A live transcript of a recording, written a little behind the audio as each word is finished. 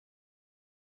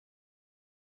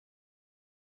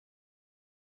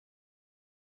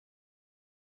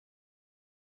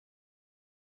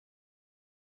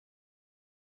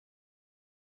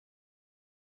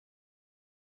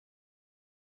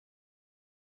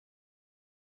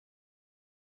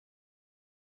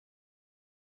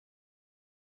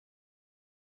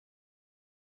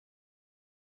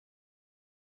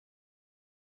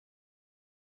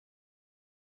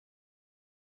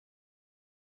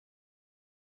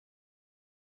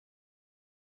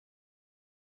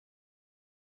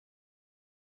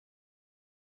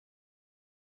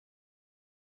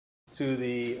to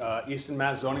the Easton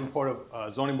Mass Zoning Board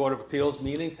of Appeals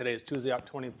meeting. Today is Tuesday,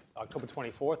 October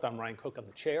 24th. I'm Ryan Cook, I'm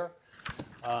the chair.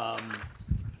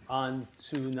 On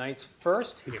tonight's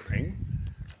first hearing,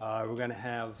 we're going to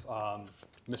have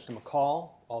Mr. McCall,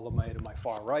 all the way to my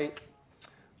far right.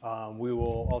 We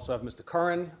will also have Mr.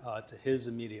 Curran to his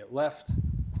immediate left.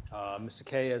 Mr.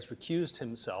 Kay has recused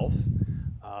himself,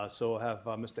 so we'll have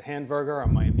Mr. Handberger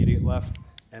on my immediate left,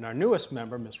 and our newest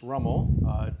member, Ms. Rummel,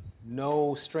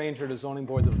 no stranger to zoning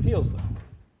boards of appeals, though.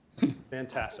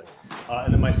 Fantastic.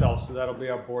 And then myself, so that'll be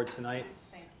our board tonight.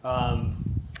 Mr.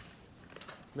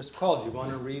 McCall, do you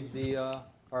want to read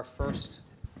our first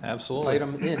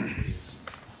item in, please?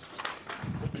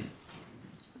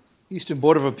 Easton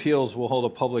Board of Appeals will hold a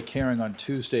public hearing on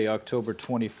Tuesday, October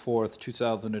 24th,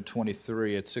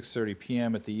 2023 at 6:30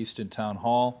 p.m. at the Easton Town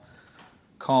Hall,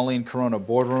 Colleen Corona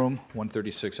Boardroom,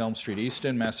 136 Elm Street,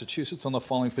 Easton, Massachusetts, on the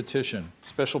following petition.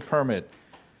 Special permit,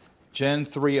 Gen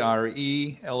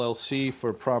 3RE LLC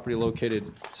for property located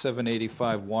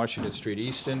 785 Washington Street,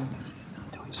 Easton,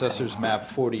 Assessors Map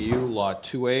 40U, Lot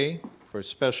 2A, for a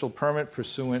special permit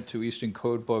pursuant to Easton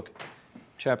Code Book,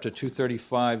 Chapter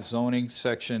 235, Zoning,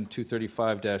 Section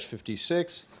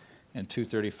 235-56 and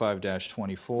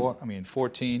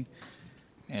 235-14,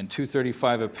 and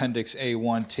 235 Appendix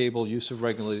A1, Table Use of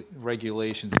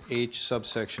Regulations H,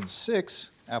 subsection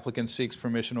 6. Applicant seeks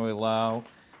permission to allow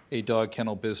a dog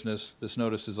kennel business. This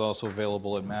notice is also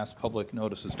available at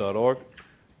masspublicnotices.org. I'm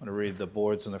going to read the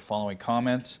boards and their following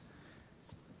comments.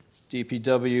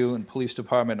 DPW and Police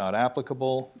Department not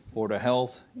applicable. Board of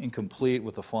Health incomplete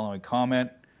with the following comment.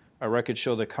 Our records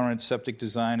show the current septic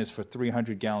design is for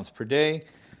 300 gallons per day.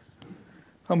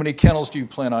 How many kennels do you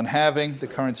plan on having? The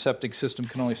current septic system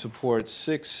can only support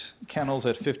 6 kennels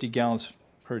at 50 gallons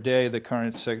per day. The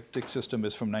current septic system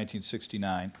is from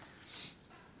 1969.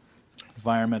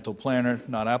 Environmental planner,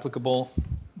 not applicable.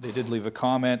 They did leave a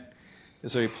comment.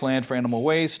 Is there a plan for animal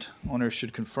waste? Owners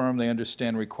should confirm they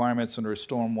understand requirements under a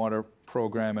stormwater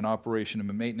program and operation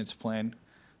and maintenance plan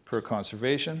per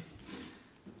conservation.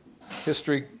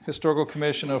 Historical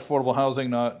Commission of Affordable Housing,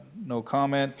 no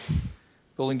comment.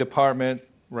 Building Department,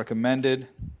 recommended.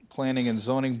 Planning and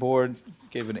Zoning Board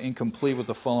gave an incomplete with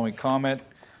the following comment.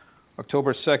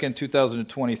 October 2nd,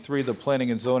 2023, the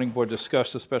Planning and Zoning Board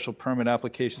discussed the special permit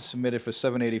application submitted for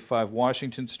 785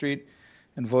 Washington Street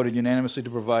and voted unanimously to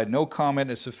provide no comment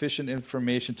as sufficient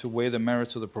information to weigh the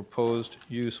merits of the proposed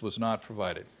use was not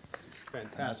provided.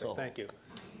 Fantastic, thank you.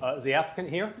 Is the applicant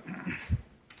here?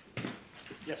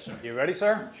 Yes, sir. You ready,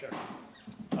 sir? Sure.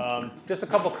 Just a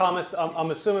couple comments.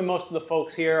 I'm assuming most of the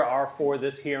folks here are for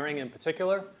this hearing in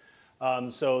particular.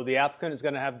 So the applicant is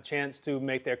going to have the chance to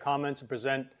make their comments and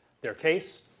present their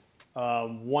case.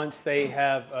 Once they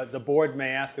have, the board may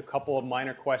ask a couple of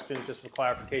minor questions just for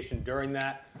clarification during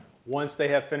that. Once they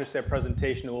have finished their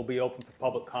presentation, it will be open for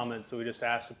public comment. So we just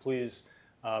ask to please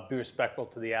be respectful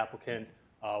to the applicant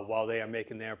while they are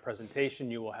making their presentation.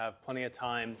 You will have plenty of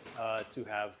time to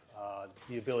have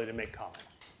the ability to make comment.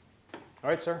 All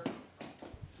right, sir.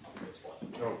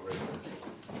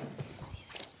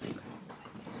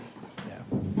 Yeah.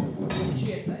 Mr.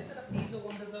 Chair, can I set up easel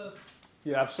under the...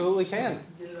 You absolutely can.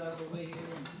 Get it out of the way here.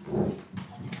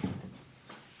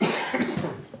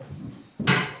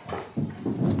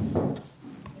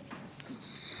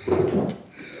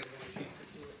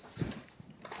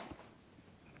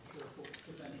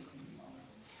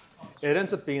 It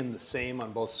ends up being the same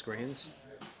on both screens.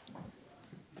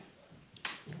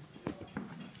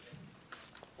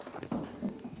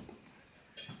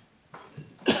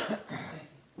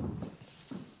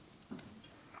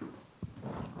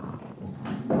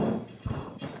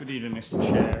 Good evening, Mr.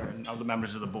 Chair and other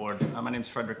members of the board. My name is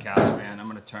Frederick Casavan. I'm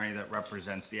an attorney that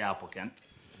represents the applicant.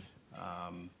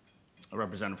 A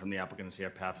representative from the applicant is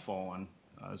here, Pat Folan,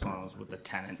 as well as with the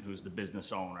tenant, who's the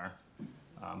business owner,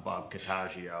 Bob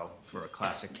Cottagio, for a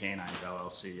Classic Canines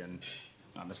LLC, and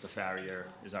Mr. Farrier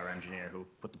is our engineer who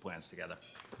put the plans together.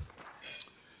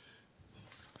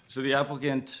 So the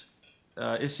applicant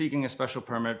is seeking a special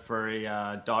permit for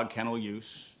a dog kennel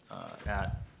use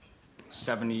at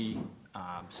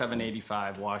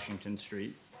 785 Washington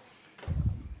Street.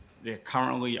 They're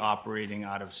currently operating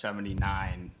out of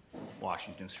 79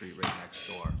 Washington Street right next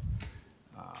door,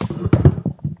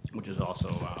 which is also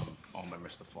owned by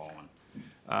Mr. Folan.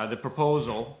 The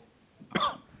proposal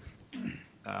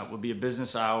would be a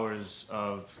business hours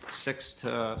of 6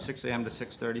 a.m. to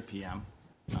 6:30 p.m.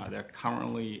 They're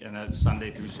currently, and that's Sunday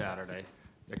through Saturday,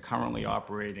 they're currently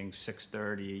operating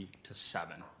 6:30 to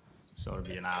 7. So it'll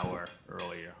be an hour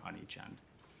earlier on each end.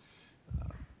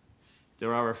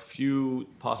 There are a few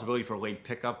possibilities for late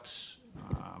pickups.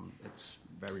 It's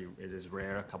it is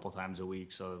rare, a couple times a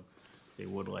week, so they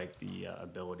would like the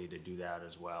ability to do that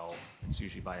as well. It's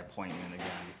usually by appointment, again,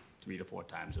 3 to 4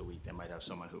 times a week. They might have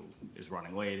someone who is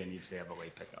running late and needs to have a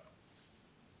late pickup.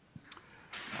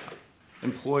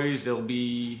 Employees, there'll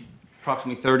be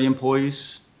approximately 30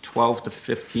 employees, 12 to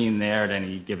 15 there at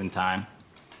any given time.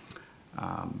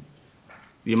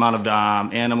 The amount of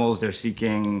animals, they're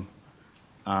seeking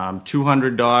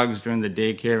 200 dogs during the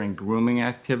daycare and grooming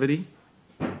activity.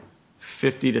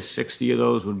 50 to 60 of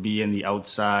those would be in the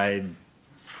outside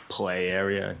play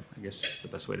area, I guess is the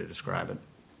best way to describe it.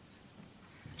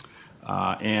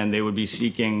 And they would be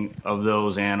seeking, of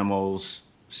those animals,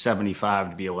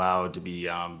 75 to be allowed to be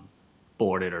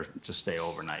boarded or to stay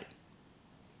overnight.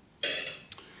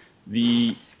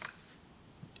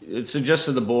 It suggests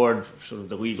to the board, sort of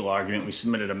the legal argument, we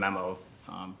submitted a memo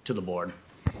to the board.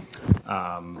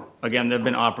 Again, they've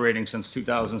been operating since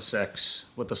 2006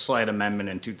 with a slight amendment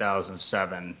in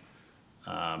 2007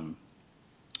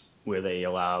 where they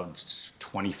allowed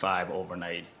 25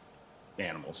 overnight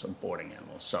animals, so boarding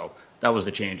animals. So that was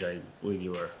the change I believe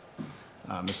you were,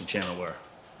 Mr. Chairman, were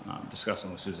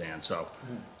discussing with Suzanne. So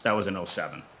that was in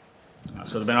 '07.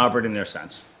 So they've been operating there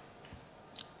since.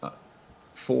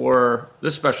 For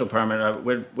this special permit, I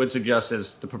would suggest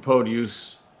is the proposed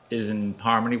use is in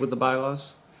harmony with the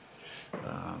bylaws.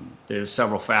 There's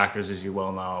several factors, as you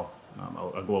well know.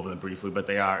 I'll go over them briefly, but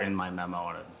they are in my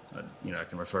memo, and I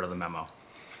can refer to the memo.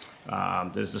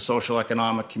 There's the social,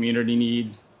 economic, community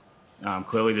need.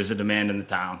 Clearly, there's a demand in the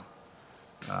town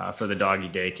for the doggy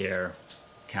daycare,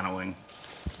 kenneling.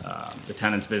 The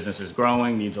tenant's business is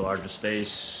growing, needs a larger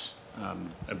space.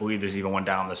 I believe there's even one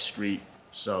down the street.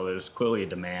 So there's clearly a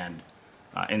demand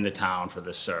in the town for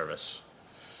this service.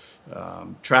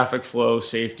 Traffic flow,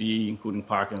 safety, including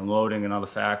parking and loading, another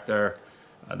factor.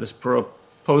 This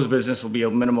proposed business will be a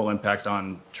minimal impact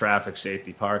on traffic,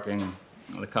 safety, parking.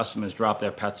 The customers drop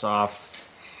their pets off.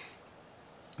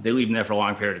 They leave them there for a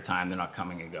long period of time. They're not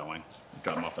coming and going.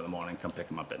 Drop them off in the morning, come pick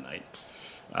them up at night.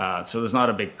 So there's not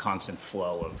a big constant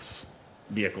flow of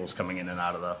vehicles coming in and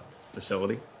out of the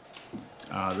facility.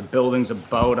 The building's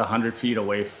about 100 feet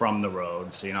away from the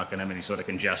road, so you're not going to have any sort of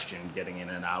congestion getting in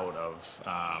and out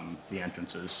of the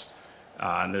entrances.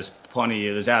 And there's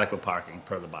adequate parking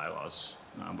per the bylaws,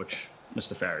 which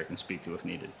Mr. Ferry can speak to if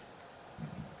needed.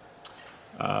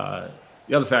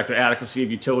 The other factor, adequacy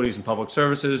of utilities and public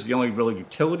services. The only really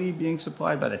utility being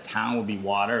supplied by the town will be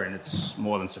water, and it's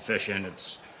more than sufficient.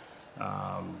 It's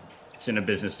in a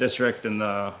business district, and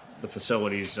the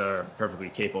facilities are perfectly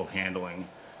capable of handling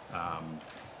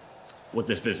what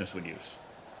this business would use.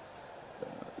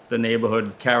 The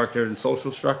neighborhood character and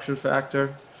social structure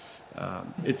factor.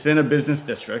 It's in a business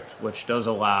district, which does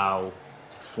allow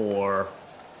for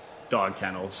dog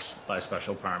kennels by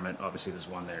special permit. Obviously, there's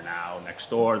one there now next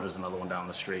door. There's another one down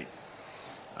the street.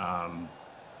 So I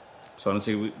don't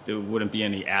see there wouldn't be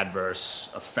any adverse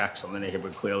effects on the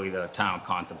neighborhood. Clearly, the town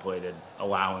contemplated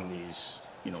allowing these,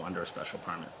 under a special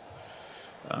permit.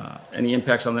 Any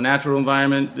impacts on the natural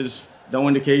environment? There's no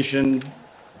indication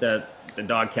that the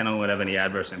dog kennel would have any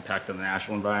adverse impact on the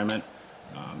natural environment.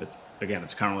 Again,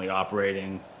 it's currently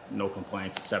operating, no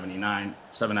complaints at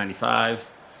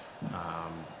 795.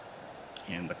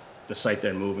 And the site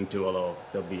they're moving to, although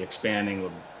they'll be expanding,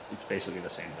 it's basically the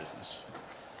same business.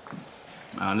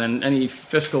 And then any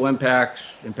fiscal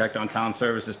impacts, impact on town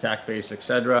services, tax base, et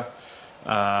cetera.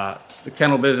 The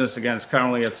kennel business, again, is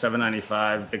currently at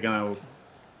 795. They're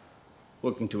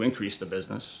looking to increase the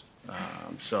business.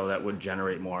 So that would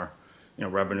generate more,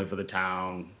 revenue for the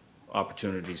town,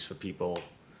 opportunities for people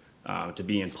to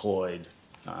be employed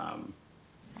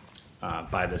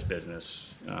by this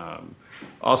business.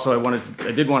 Also,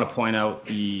 I did want to point out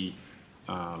the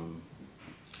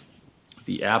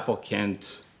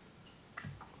applicant.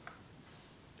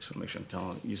 Just want to make sure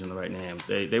I'm using the right name.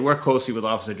 They work closely with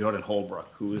Officer Jordan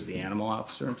Holbrook, who is the animal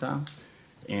officer in town.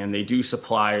 And they do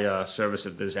supply service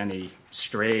if there's any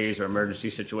strays or emergency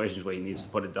situations where he needs to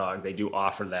put a dog. They do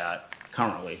offer that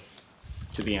currently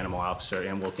to the animal officer,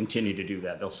 and will continue to do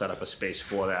that. They'll set up a space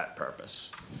for that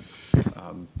purpose.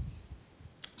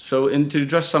 And to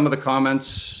address some of the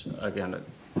comments, again,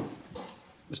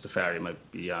 Mr. Farry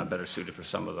might be better suited for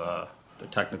some of the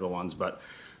technical ones, but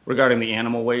regarding the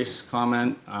animal waste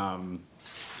comment,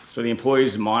 so the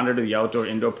employees monitor the outdoor,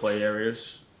 indoor play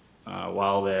areas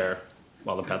while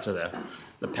the pets are there.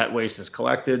 The pet waste is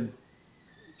collected.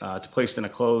 It's placed in a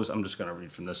closed, I'm just going to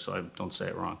read from this so I don't say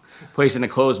it wrong. Placed in a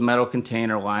closed metal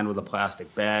container lined with a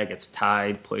plastic bag. It's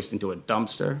tied, placed into a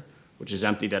dumpster, which is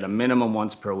emptied at a minimum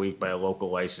once per week by a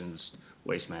local licensed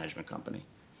waste management company.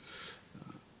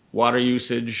 Water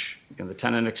usage, again, the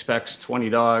tenant expects 20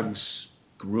 dogs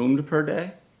groomed per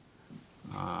day,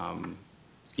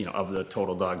 of the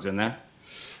total dogs in there.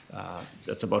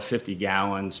 That's about 50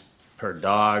 gallons per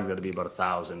dog. That'd be about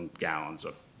 1,000 gallons.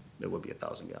 It would be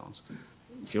 1,000 gallons.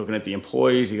 If you're looking at the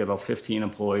employees, you get about 15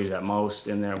 employees at most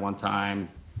in there one time.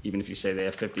 Even if you say they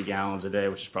have 50 gallons a day,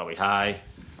 which is probably high,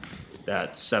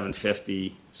 that's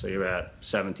 750. So you're at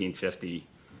 1,750.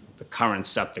 The current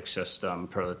septic system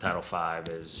per the Title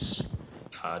V is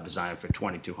designed for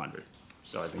 2,200.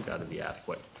 So I think that'd be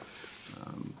adequate.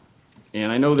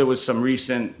 And I know there was some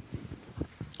recent,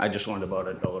 I just learned about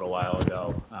it a little while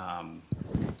ago,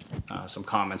 some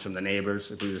comments from the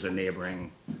neighbors. I believe there's a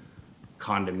neighboring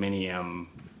condominium.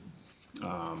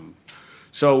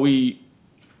 So we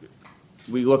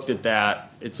looked at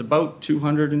that. It's about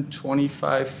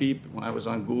 225 feet when I was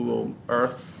on Google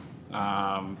Earth.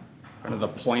 Kind of the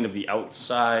point of the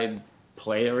outside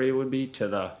play area would be to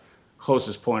the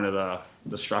closest point of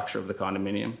the structure of the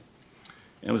condominium.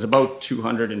 And it was about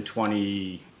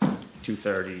 220,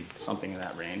 230, something in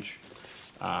that range.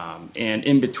 And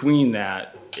in between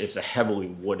that, it's a heavily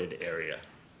wooded area.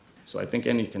 So I think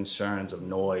any concerns of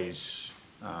noise,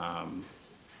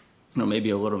 may be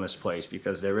a little misplaced,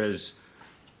 because there is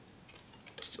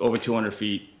over 200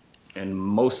 feet, and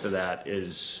most of that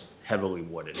is heavily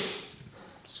wooded.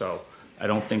 So I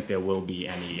don't think there will be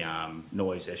any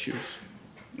noise issues.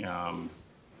 I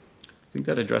think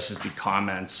that addresses the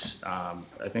comments.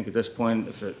 I think at this point,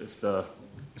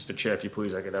 Mr. Chair, if you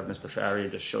please, I could have Mr. Farrier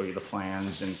just show you the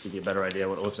plans and give you a better idea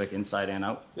what it looks like inside and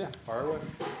out. Yeah, fire away.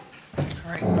 All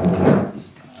right.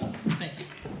 Thank you.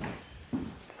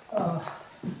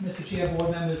 Mr. Chair,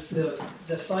 board members,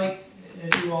 the site,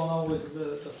 as you all know, was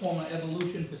the former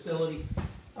Evolution facility.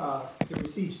 It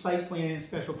received site plan and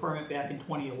special permit back in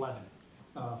 2011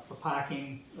 for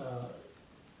parking.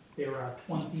 There are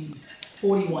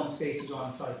 41 spaces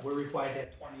on site. We're required to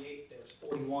have 28. There's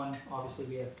 41. Obviously,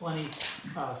 we have plenty.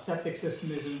 Septic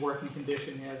system is in working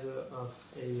condition, has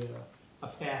a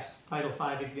past Title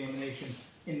V examination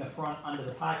in the front under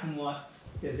the parking lot.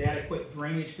 There's adequate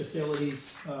drainage facilities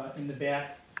in the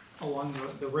back along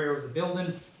the rear of the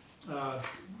building.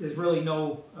 There's really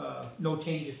no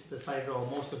changes to the site at all.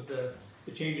 Most of the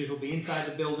changes will be inside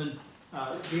the building.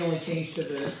 The only change to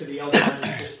the outside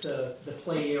is just the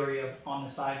play area on the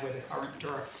side where the current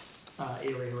turf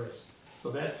area is. So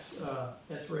that's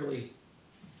really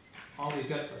all we've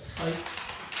got for site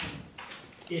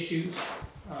issues.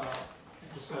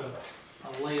 Just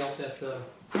a layout that the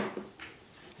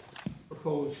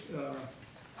proposed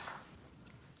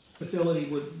facility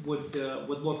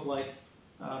would look like,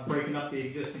 breaking up the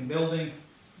existing building.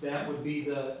 That would be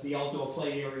the outdoor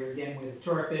play area again where the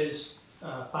turf is.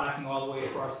 Parking all the way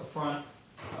across the front,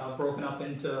 broken up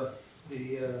into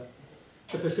the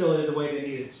facility the way they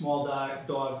need it. Small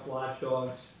dogs, large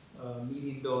dogs,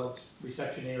 medium dogs,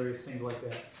 reception areas, things like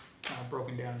that,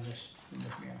 broken down in this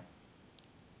manner.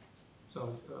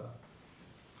 So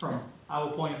from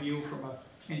our point of view, from an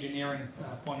engineering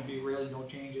point of view, really no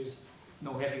changes,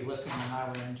 no heavy lifting on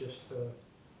our end, just a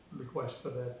request for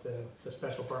that the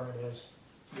special permit as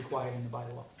required in the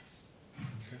bylaw.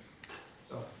 Okay.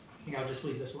 So I think I'll just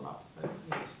leave this one up,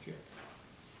 Mr. Chair.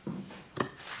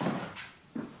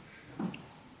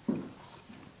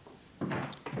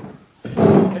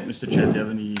 Mr. Chair, if you have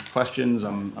any questions,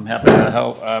 I'm happy to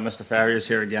help. Mr. Farrier is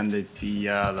here again,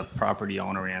 the property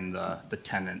owner and the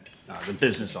tenant, the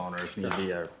business owner, if need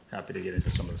be, are happy to get into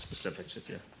some of the specifics if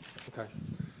you. Okay.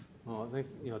 Well, I think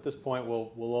at this point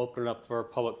we'll open it up for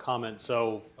public comment.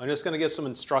 So I'm just going to give some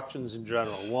instructions in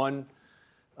general. One,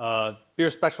 be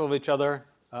respectful of each other.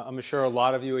 I'm sure a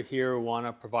lot of you are here who want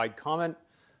to provide comment.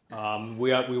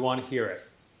 We want to hear it.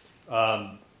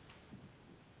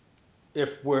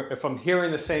 If I'm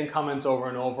hearing the same comments over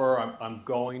and over, I'm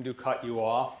going to cut you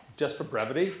off just for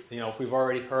brevity. If we've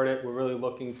already heard it, we're really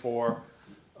looking for.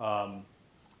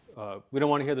 We don't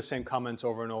want to hear the same comments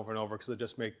over and over and over because they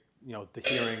just make the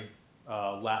hearing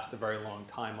last a very long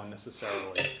time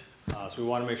unnecessarily. So we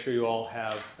want to make sure you all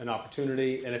have an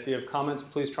opportunity. And if you have comments,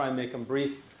 please try and make them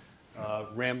brief.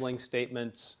 Rambling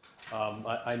statements,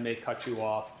 I may cut you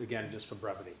off again just for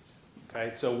brevity.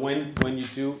 Okay, so when you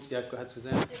do, yeah, go ahead,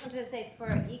 Suzanne. I just wanted to say for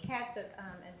ECAT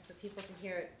and for people to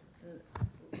hear it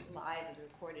live and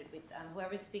recorded, with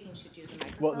whoever's speaking should use a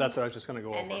microphone. Well, that's what I was just going to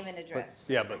go over. And name and address.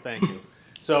 But thank you.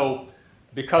 So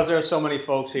because there are so many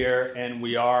folks here, and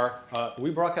we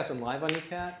broadcasting live on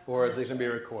ECAT, or is it going to be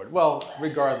recorded? Well,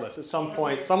 regardless, at some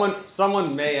point,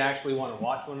 someone may actually want to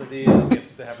watch one of these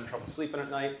if they're having trouble sleeping at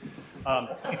night.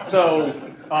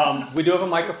 We do have a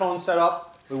microphone set up.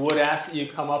 We would ask that you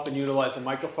come up and utilize a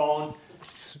microphone.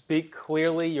 speak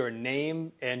clearly your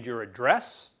name and your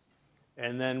address,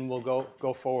 and then we'll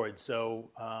go forward. So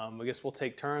I guess we'll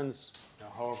take turns,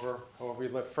 however you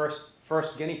live.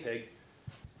 First guinea pig.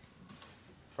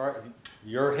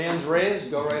 Your hand's raised,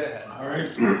 go right ahead. All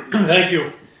right, thank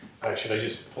you. Should I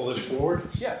just pull this forward?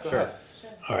 Yeah, go ahead.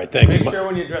 All right, thank Make you. sure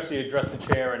when you address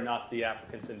the chair and not the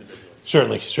applicants individually.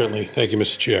 Certainly. Thank you,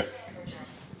 Mr. Chair.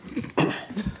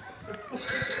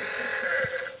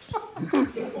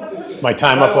 My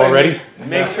time up already?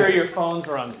 Make sure your phones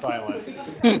are on silent.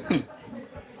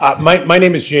 My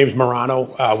name is James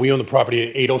Morano. We own the property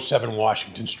at 807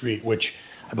 Washington Street, which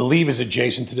I believe is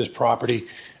adjacent to this property.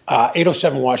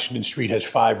 807 Washington Street has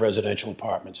 5 residential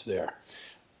apartments there.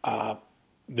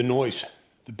 The noise,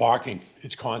 the barking,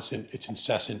 it's constant, it's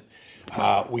incessant.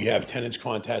 We have tenants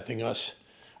contacting us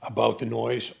about the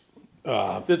noise.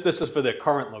 This is for the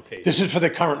current location. This is for the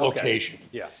current Okay. location.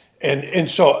 Yes. And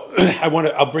so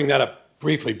I'll bring that up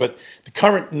briefly, but the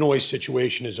current noise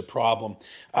situation is a problem.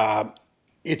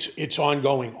 It's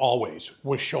ongoing always.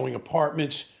 We're showing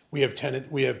apartments. We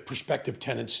have prospective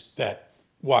tenants that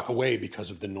walk away because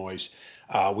of the noise.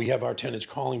 We have our tenants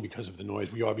calling because of the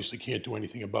noise. We obviously can't do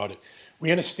anything about it.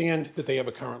 We understand that they have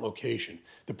a current location.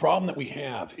 The problem that we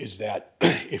have is that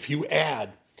if you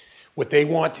add what they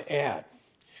want to add,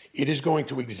 it is going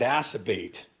to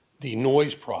exacerbate the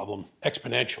noise problem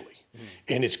exponentially.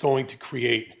 And it's going to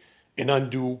create an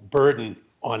undue burden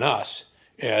on us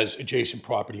as adjacent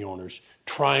property owners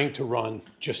trying to run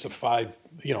just five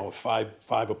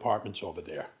apartments over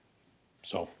there.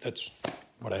 So that's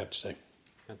what I have to say.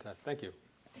 Fantastic. Thank you.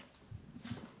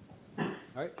 All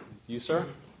right, you, sir?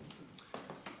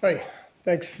 Hi,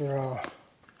 thanks for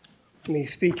me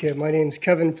speak here. My name's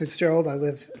Kevin Fitzgerald. I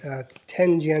live at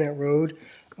 10 Janet Road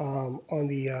on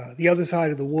the other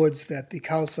side of the woods that the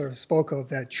counselor spoke of.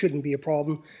 That shouldn't be a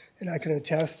problem, and I can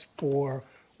attest for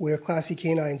where Classy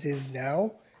Canines is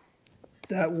now,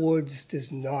 that woods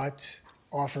does not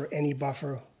offer any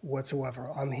buffer whatsoever.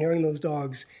 I'm hearing those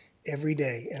dogs every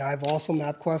day, and I've also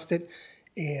MapQuested,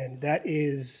 and that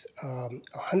is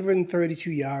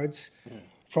 132 yards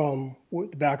from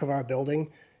the back of our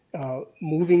building,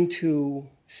 moving to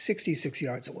 66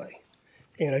 yards away.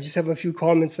 And I just have a few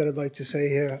comments that I'd like to say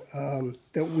here,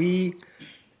 that we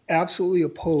absolutely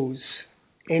oppose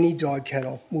any dog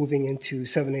kennel moving into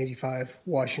 785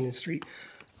 Washington Street.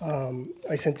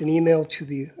 I sent an email to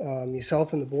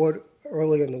yourself and the board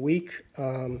earlier in the week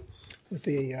with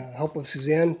the help of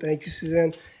Suzanne. Thank you,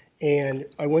 Suzanne. And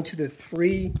I went to the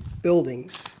 3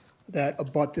 buildings that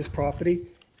abut this property,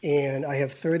 and I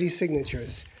have 30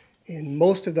 signatures, and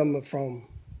most of them are from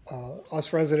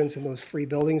us residents in those 3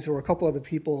 buildings. There were a couple other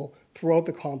people throughout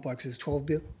the complexes, 12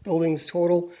 buildings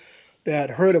total,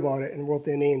 that heard about it and wrote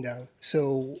their name down.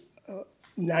 So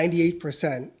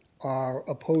 98% are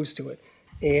opposed to it.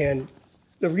 And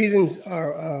the reasons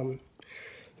are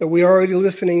that we're already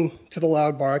listening to the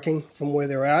loud barking from where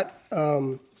they're at.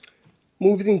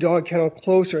 Moving dog kennel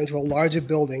closer into a larger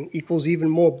building equals even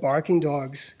more barking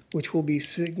dogs, which will be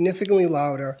significantly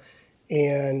louder,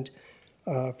 and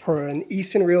per an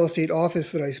Easton real estate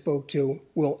office that I spoke to,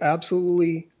 will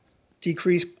absolutely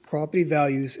decrease property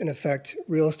values and affect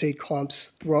real estate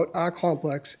comps throughout our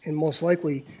complex, and most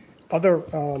likely other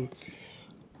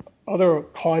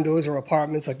condos or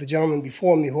apartments like the gentleman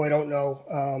before me, who I don't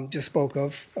know, just spoke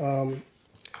of.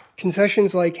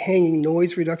 Concessions like hanging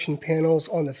noise reduction panels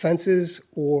on the fences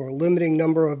or limiting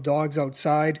number of dogs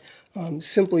outside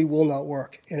simply will not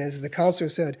work. And as the counselor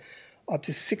said, up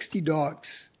to 60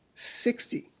 dogs.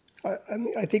 60. I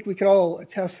mean, I think we can all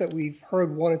attest that we've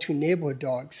heard 1 or 2 neighborhood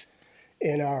dogs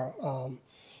in our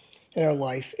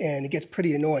life, and it gets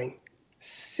pretty annoying.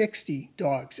 60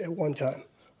 dogs at one time.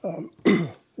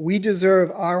 We deserve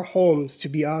our homes to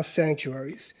be our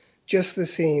sanctuaries, just the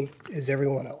same as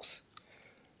everyone else.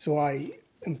 So I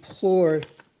implore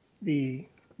the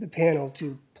panel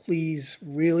to please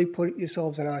really put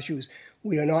yourselves in our shoes.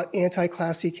 We are not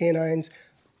anti-Classy canines.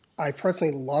 I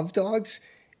personally love dogs,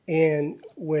 and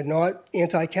we're not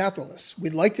anti-capitalists.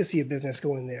 We'd like to see a business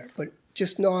go in there, but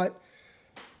just not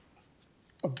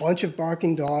a bunch of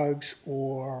barking dogs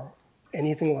or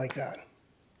anything like that.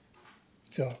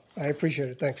 So I appreciate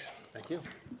it. Thanks. Thank you.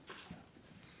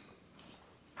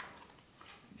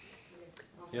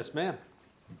 Yes, ma'am.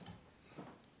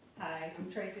 Hi,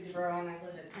 I'm Tracy DeBro, and I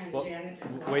live at 10 Well, Janet.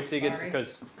 as well. wait till you get, Sorry.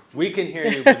 because we can hear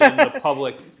you, but then the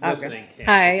public listening can't.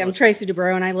 Hi, I'm Tracy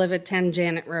DeBro, and I live at 10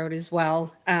 Janet Road as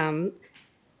well.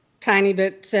 Tiny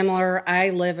bit similar. I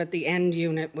live at the end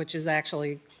unit, which is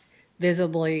actually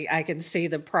visibly, I could see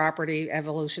the property,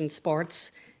 Evolution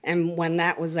Sports. And when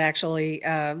that was actually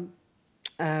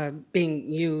being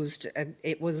used.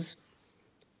 It was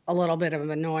a little bit of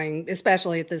annoying,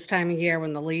 especially at this time of year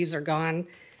when the leaves are gone.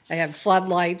 I had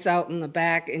floodlights out in the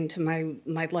back into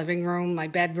my living room, my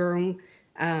bedroom,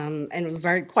 and it was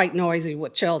quite noisy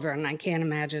with children. I can't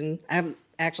imagine. I'm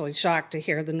actually shocked to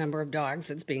hear the number of dogs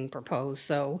that's being proposed.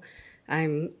 So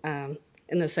I'm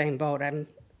in the same boat.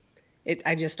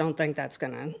 I just don't think that's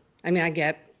gonna. I mean, I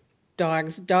get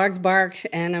dogs bark,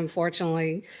 and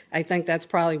unfortunately, I think that's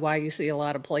probably why you see a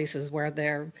lot of places where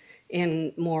they're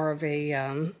in more of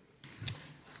a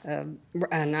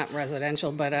not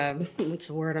residential, but what's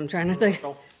the word I'm trying to think?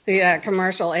 Commercial. Yeah,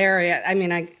 commercial area. I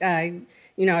mean,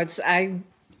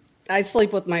 I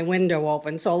sleep with my window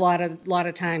open, so a lot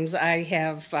of times I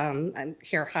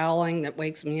hear howling that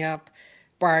wakes me up,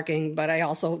 barking. But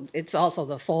it's also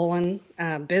the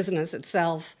Folan business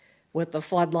itself with the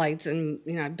floodlights and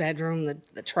bedroom,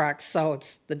 the trucks. So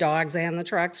it's the dogs and the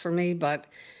trucks for me. But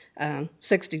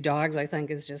 60 dogs, I think,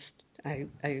 is just I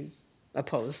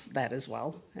oppose that as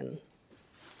well. And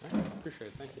All right, appreciate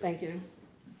it. Thank you. thank you.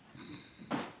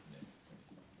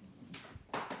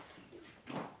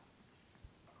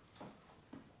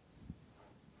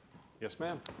 Yes,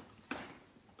 ma'am.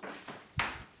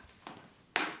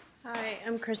 Hi,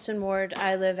 I'm Kristen Ward.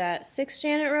 I live at 6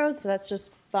 Janet Road, so that's just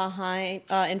behind,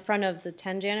 in front of the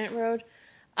 10 Janet Road.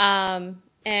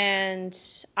 And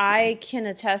I can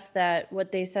attest that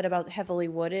what they said about heavily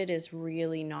wooded is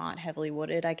really not heavily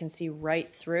wooded. I can see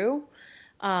right through.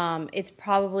 It's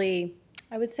probably,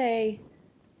 I would say,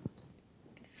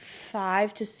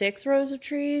 5 to 6 rows of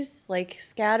trees, like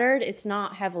scattered. It's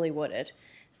not heavily wooded.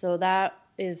 So that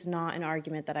is not an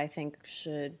argument that I think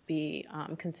should be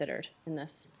considered in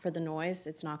this. For the noise,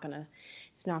 it's not gonna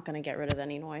get rid of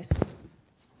any noise.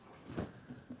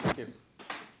 Thank you.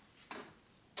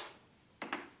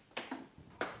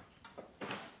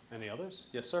 Any others?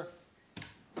 Yes, sir.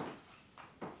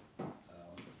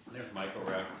 There's Michael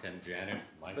Roush, 10 Janet.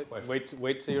 My question.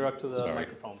 Wait till you're up to the Sorry.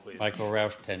 microphone, please. Michael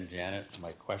Roush, 10 Janet.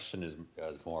 My question is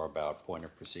more about point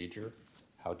of procedure,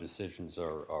 how decisions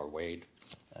are weighed,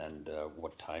 and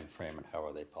what time frame and how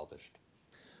are they published?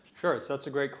 Sure, so that's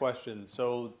a great question.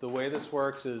 So the way this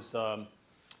works is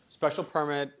special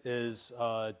permit is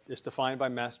defined by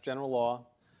Mass General Law,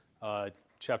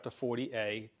 Chapter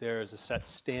 40A. There is a set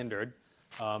standard,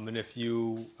 and if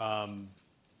you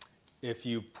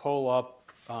pull up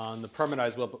on the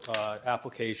permitized web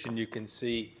application, you can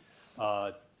see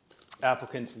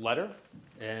applicant's letter,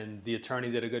 and the attorney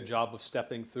did a good job of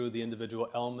stepping through the individual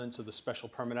elements of the special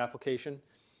permit application.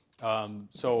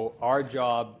 So our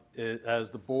job as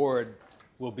the board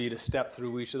will be to step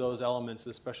through each of those elements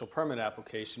of the special permit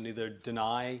application, either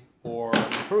deny or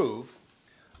approve.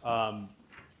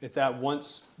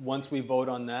 Once we vote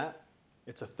on that,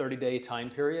 it's a 30-day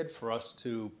time period for us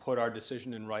to put our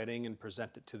decision in writing and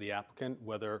present it to the applicant,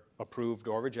 whether approved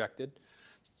or rejected.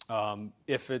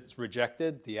 If it's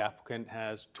rejected, the applicant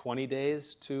has 20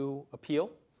 days to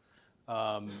appeal.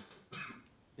 And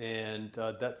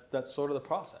that's sort of the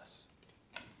process.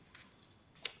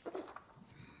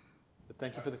 But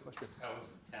thank you for the question. How is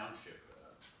the township?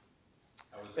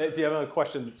 If you have another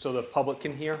question, so the public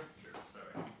can hear, Sure, sorry.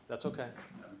 that's okay.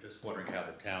 I'm just wondering how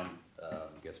the town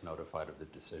gets notified of the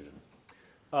decision.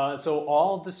 So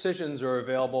all decisions are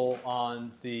available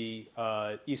on the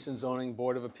Easton Zoning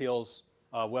Board of Appeals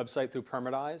website through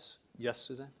Permitize. Yes,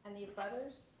 Suzanne? And the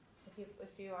abutters,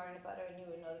 if you are an abutter and you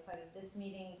were notified of this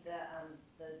meeting, the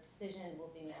decision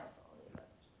will be mailed to all the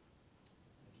abutters.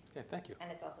 Okay, thank you.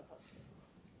 And it's also posted.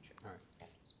 All right.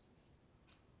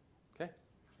 Okay,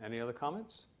 any other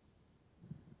comments?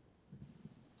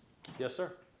 Yes,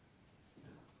 sir.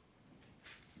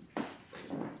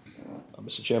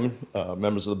 Mr. Chairman,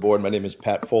 members of the board, my name is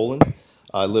Pat Folan.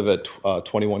 I live at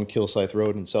 21 Kilsyth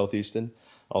Road in Southeaston.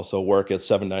 Also work at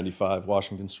 795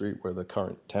 Washington Street, where the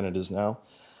current tenant is now.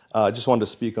 I just wanted to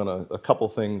speak on a couple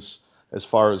things as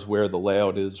far as where the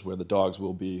layout is, where the dogs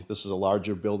will be. This is a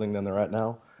larger building than they're at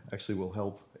now. Actually will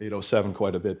help 807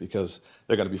 quite a bit because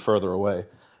they're going to be further away.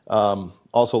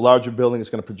 Also, larger building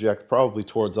is going to project probably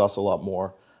towards us a lot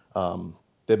more.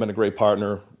 They've been a great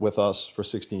partner with us for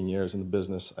 16 years in the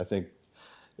business. I think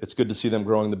it's good to see them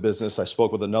growing the business. I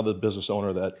spoke with another business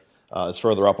owner that is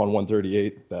further up on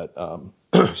 138 that,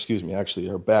 excuse me, actually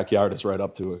her backyard is right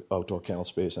up to an outdoor kennel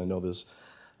space. I know there's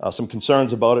some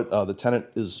concerns about it. The tenant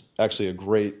is actually they're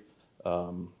great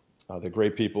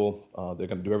people. They're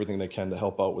going to do everything they can to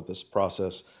help out with this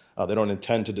process. They don't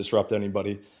intend to disrupt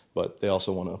anybody, but they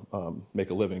also want to make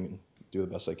a living and do the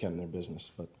best they can in their business.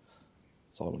 But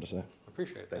that's all I want to say.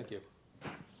 Appreciate it, thank you.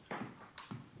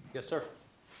 Yes, sir.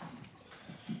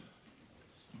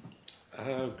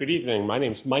 Good evening. My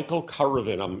name's Michael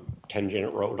Caravan. I'm 10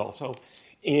 Janet Road also.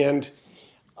 And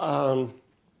to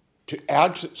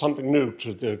add something new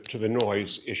to the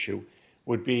noise issue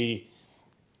would be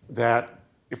that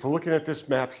if we're looking at this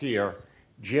map here,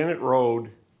 Janet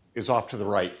Road is off to the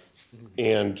right.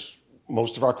 And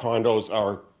most of our condos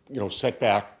are, set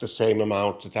back the same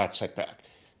amount that setback.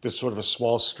 There's sort of a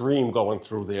small stream going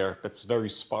through there that's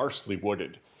very sparsely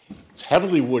wooded. It's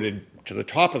heavily wooded to the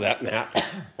top of that map,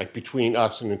 like between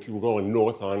us and if you were going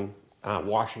north on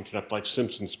Washington up like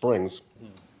Simpson Springs.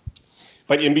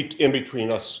 But in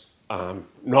between us,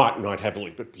 not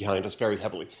heavily, but behind us very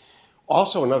heavily.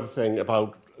 Also, another thing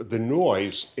about the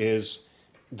noise is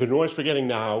the noise we're getting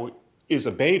now is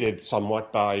abated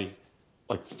somewhat by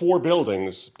like 4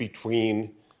 buildings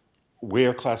between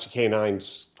where Classic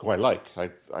Canines, who I like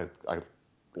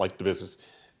the business,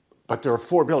 but there are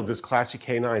 4 buildings. There's Classic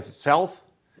Canines itself.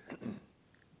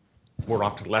 We're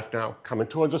off to the left now. Coming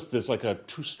towards us, there's like a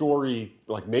 2-story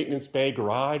like maintenance bay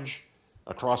garage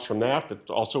across from that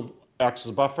also acts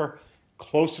as a buffer.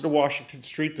 Closer to Washington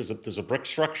Street, there's a brick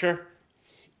structure.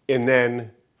 And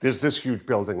then there's this huge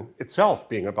building itself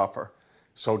being a buffer.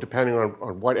 So depending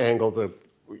on what angle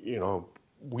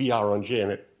we are on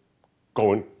Janet,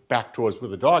 going back towards where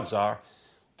the dogs are,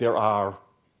 there are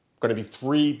going to be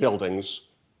 3 buildings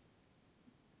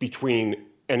between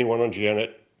anyone on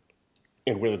Janet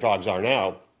and where the dogs are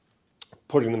now.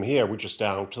 Putting them here, we're just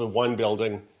down to the 1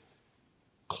 building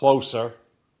closer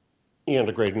and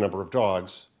a greater number of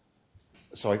dogs.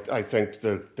 So I think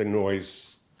the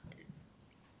noise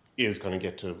is going to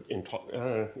get to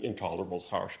intolerable is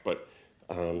harsh, but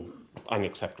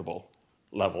unacceptable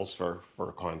levels for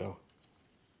a condo.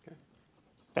 Okay.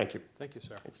 Thank you. Thank you,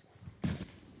 sir. Thanks.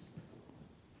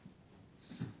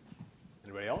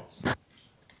 Anybody else?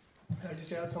 Can I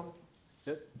just add something?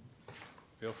 Yep.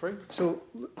 Feel free. So,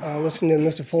 listening to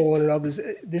Mr. Fuller and others,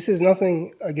 this is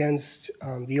nothing against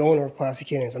the owner of Classic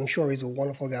Canines. I'm sure he's a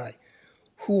wonderful guy.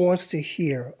 Who wants to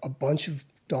hear a bunch of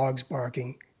dogs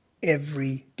barking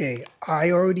every day? I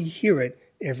already hear it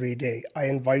every day. I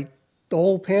invite the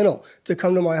whole panel to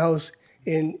come to my house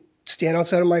and stand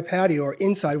outside of my patio or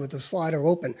inside with the slider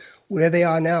open, where they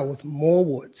are now with more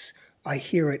woods. I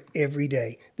hear it every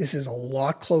day. This is a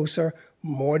lot closer,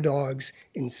 more dogs,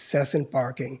 incessant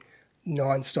barking,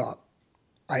 nonstop.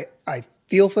 I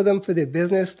feel for them for their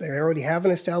business. They already have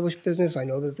an established business. I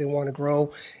know that they want to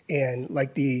grow. And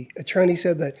like the attorney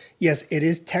said that, yes, it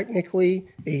is technically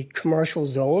a commercial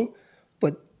zone,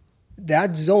 but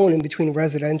that zone in between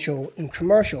residential and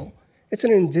commercial, it's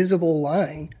an invisible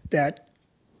line that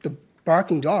the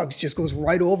barking dogs just goes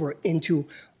right over into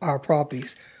our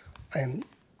properties. I am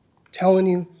telling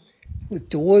you, with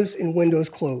doors and windows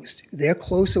closed, they're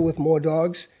closer with more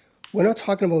dogs. We're not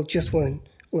talking about just when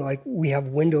we have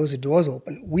windows or doors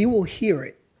open. We will hear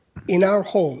it in our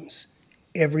homes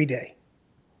every day.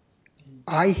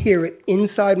 I hear it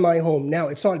inside my home now.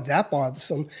 It's not that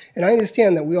bothersome, and I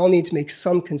understand that we all need to make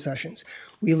some concessions.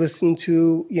 We listen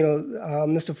to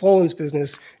Mr. Follin's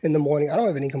business in the morning. I don't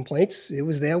have any complaints. It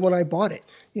was there when I bought it.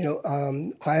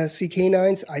 Classic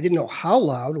Canines, I didn't know how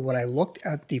loud when I looked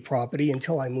at the property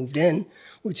until I moved in,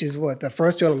 which is what the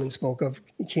first gentleman spoke of.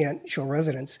 You can't show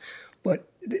residence. But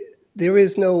there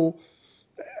is no,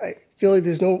 I feel like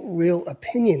there's no real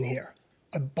opinion here.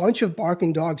 A bunch of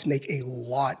barking dogs make a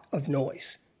lot of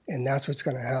noise, and that's what's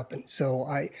going to happen. So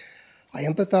I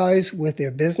empathize with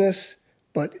their business,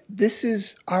 but this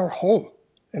is our home.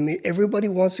 I mean, everybody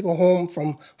wants to go home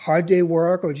from hard day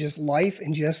work or just life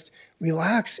and just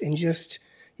relax and just,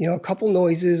 a couple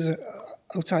noises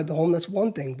outside the home, that's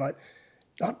one thing, but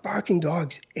not barking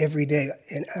dogs every day.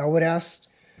 And I would ask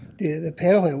the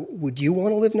panel here, would you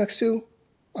want to live next to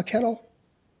a kennel?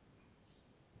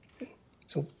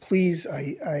 So please,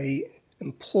 I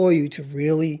implore you to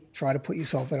really try to put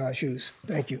yourself in our shoes.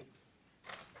 Thank you.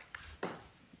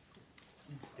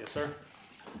 Yes, sir.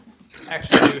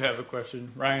 Actually, I do have a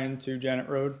question. Ryan, 2 Janet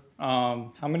Road.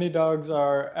 How many dogs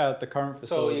are at the current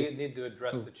So facility? you need to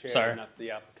address the chair, sorry. not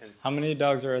the applicants. How many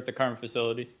dogs are at the current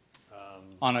facility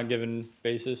on a given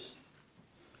basis?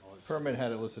 Permit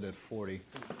had it listed at 40.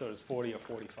 I thought it was 40 or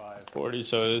 45. 40,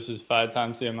 so this is 5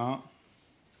 times the amount?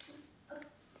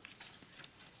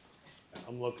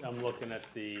 I'm looking at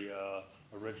the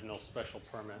original special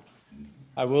permit.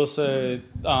 I will say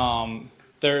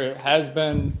there has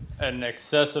been an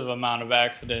excessive amount of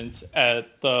accidents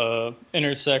at the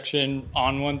intersection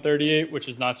on 138, which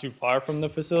is not too far from the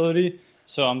facility.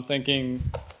 So I'm thinking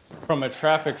from a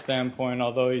traffic standpoint,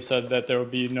 although he said that there will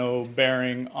be no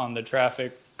bearing on the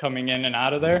traffic coming in and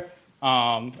out of there,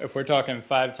 If we're talking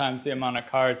 5 times the amount of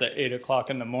cars at 8 o'clock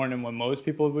in the morning when most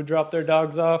people would drop their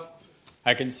dogs off,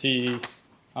 I can see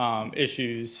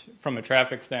issues from a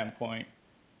traffic standpoint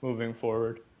moving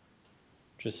forward.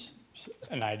 Just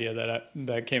an idea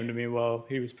that came to me while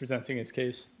he was presenting his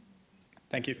case.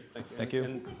 Thank you. Thank you.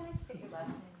 Can I just get your last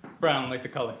name? Brown, like the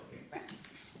color.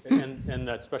 And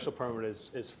that special permit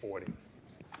is 40.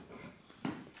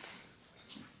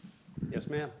 Yes,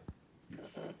 ma'am?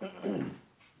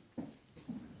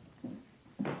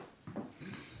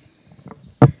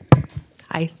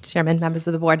 Hi, Chairman, members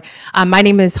of the board. My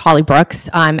name is Holly Brooks.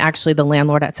 I'm actually the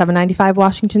landlord at 795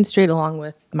 Washington Street, along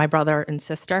with my brother and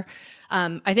sister.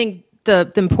 I think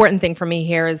the important thing for me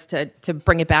here is to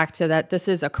bring it back to that this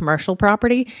is a commercial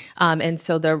property. And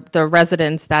so the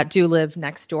residents that do live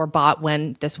next door bought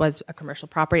when this was a commercial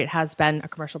property. It has been a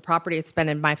commercial property. It's been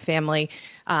in my family.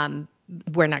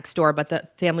 We're next door, but the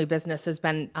family business has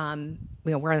been,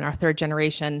 we're in our 3rd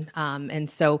generation. And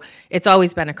so it's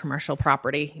always been a commercial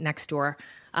property next door.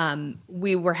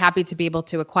 We were happy to be able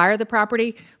to acquire the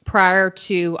property prior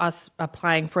to us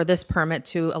applying for this permit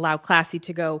to allow Classy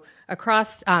to go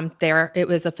across there. It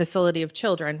was a facility of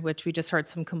children, which we just heard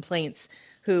some complaints,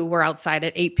 who were outside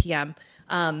at 8 p.m.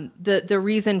 The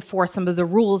reason for some of the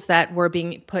rules that were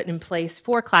being put in place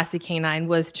for Classy Canine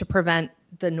was to prevent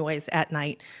the noise at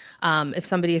night. If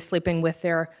somebody is sleeping with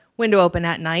their window open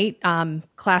at night,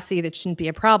 Classy, that shouldn't be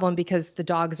a problem because the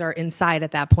dogs are inside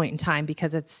at that point in time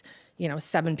because it's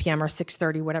 7 p.m. or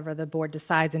 6:30, whatever the board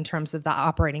decides in terms of the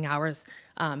operating hours.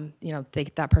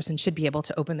 That person should be able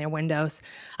to open their windows.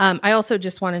 I also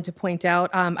just wanted to point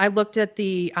out, I looked at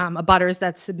the abutters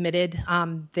that submitted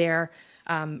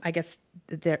I guess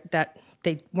that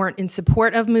they weren't in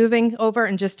support of moving over.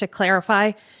 And just to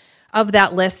clarify, of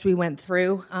that list we went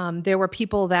through, there were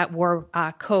people that were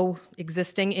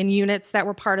coexisting in units that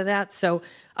were part of that. So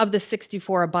of the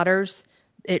 64 abutters,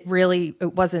 it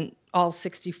wasn't all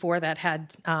 64 that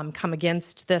had come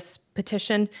against this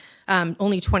petition.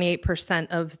 Only 28%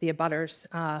 of the abutters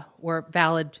were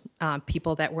valid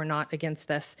people that were not against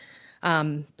this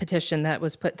petition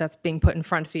that's being put in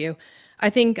front of you. I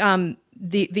think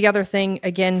the other thing,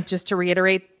 again, just to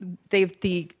reiterate,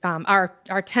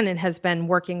 our tenant has been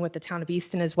working with the town of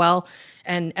Easton as well.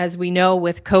 And as we know,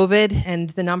 with COVID and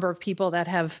the number of people that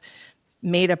have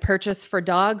made a purchase for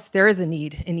dogs, there is a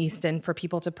need in Easton for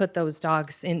people to put those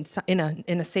dogs in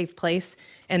a safe place.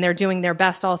 And they're doing their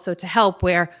best also to help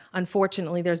where,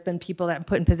 unfortunately, there's been people that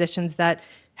put in positions that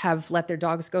have let their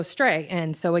dogs go stray.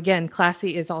 And so again,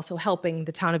 Classy is also helping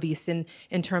the town of Easton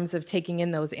in terms of taking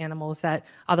in those animals that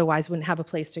otherwise wouldn't have a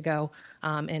place to go,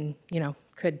 and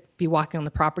could be walking on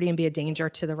the property and be a danger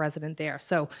to the resident there.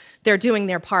 So they're doing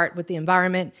their part with the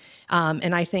environment.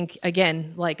 And I think,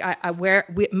 again, like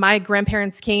my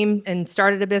grandparents came and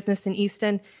started a business in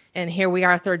Easton, and here we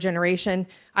are, 3rd generation.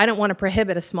 I don't want to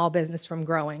prohibit a small business from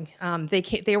growing.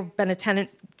 They've been a tenant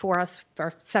for us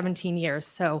for 17 years.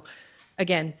 So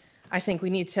again, I think we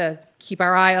need to keep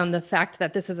our eye on the fact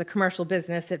that this is a commercial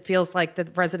business. It feels like the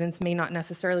residents may not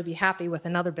necessarily be happy with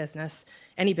another business,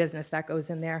 any business that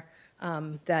goes in there,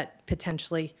 that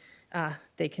potentially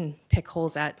they can pick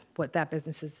holes at what that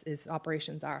business's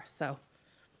operations are. So,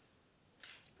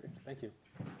 Thank you.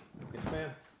 Yes, ma'am.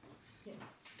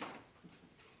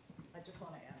 I just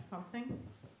want to add something.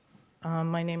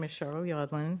 My name is Cheryl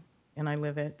Yodlin, and I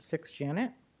live at 6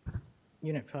 Janet,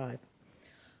 Unit 5.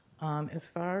 As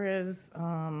far as,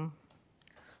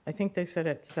 I think they said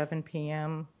at 7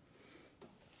 p.m.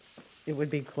 it would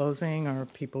be closing or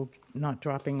people not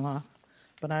dropping off,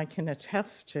 but I can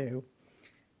attest to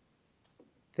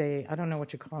I don't know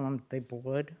what you call them, they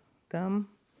board them.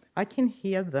 I can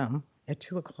hear them at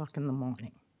 2 o'clock in the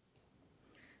morning.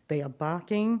 They are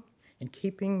barking and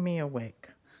keeping me awake.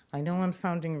 I know I'm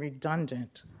sounding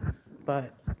redundant,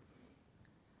 but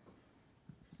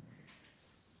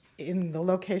in the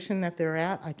location that they're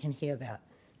at, I can hear that.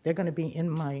 They're going to be in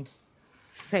my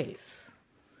face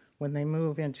when they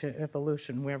move into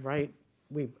Evolution.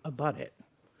 We abut it.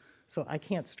 So I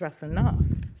can't stress enough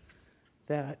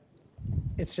that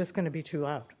it's just going to be too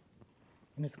loud,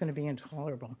 and it's going to be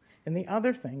intolerable. And the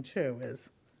other thing, too, is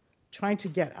trying to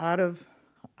get out of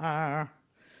our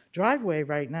driveway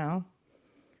right now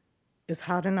is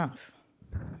hard enough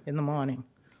in the morning.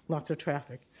 Lots of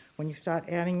traffic. When you start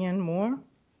adding in more,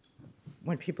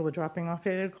 when people are dropping off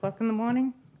at 8 o'clock in the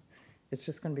morning, it's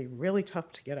just going to be really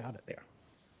tough to get out of there.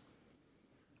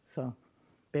 So,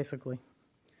 basically,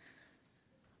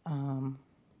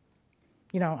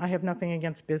 I have nothing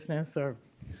against business or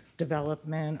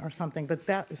development or something, but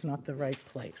that is not the right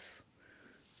place.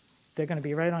 They're going to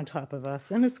be right on top of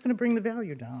us, and it's going to bring the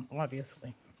value down,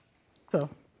 obviously. So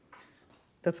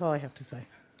that's all I have to say.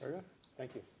 Very good,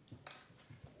 thank you.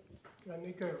 Can I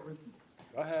make a,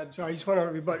 Go ahead. so I just want to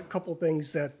rebut a couple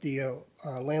things that the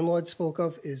landlord spoke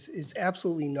of is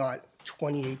absolutely not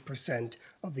 28%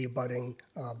 of the abutting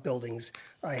buildings.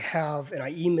 I have, and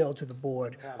I emailed to the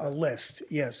board, a list,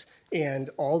 yes, and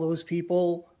all those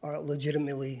people are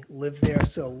legitimately live there,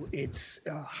 so it's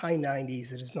high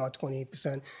 90s, it is not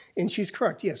 28%. And she's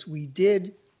correct, yes, we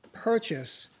did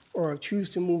purchase or choose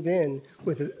to move in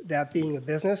with that being a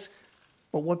business,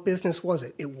 but what business was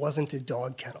it? It wasn't a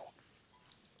dog kennel.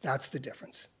 That's the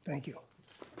difference. Thank you.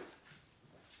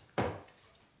 Okay.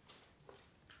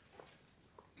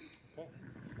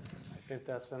 I think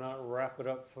that's gonna wrap it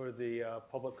up for the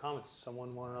public comments.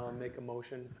 Someone wanna make a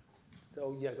motion?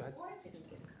 Oh, yeah, go ahead.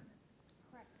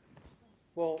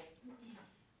 Well,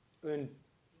 I mean,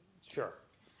 sure.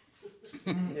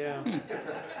 Yeah.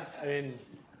 And,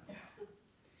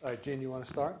 all right, Jean, you wanna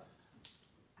start?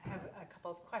 I have a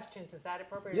couple of questions. Is that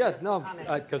appropriate? or Yeah, just no,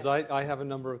 comments? because I have a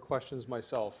number of questions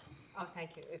myself. Oh,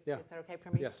 thank you. Yeah. Is that okay for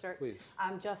me to Yes, start? please.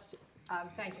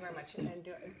 Thank you very much. And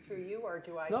through you, or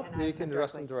do I? No, can I you ask can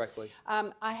address them directly.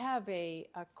 I have a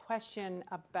question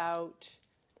about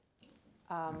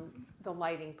the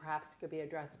lighting. Perhaps could be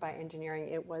addressed by engineering.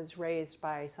 It was raised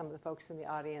by some of the folks in the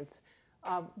audience.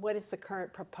 What is the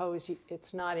current proposed?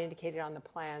 It's not indicated on the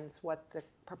plans what the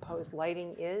proposed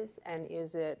lighting is, and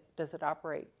does it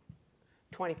operate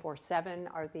 24/7?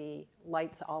 Are the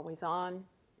lights always on?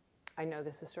 I know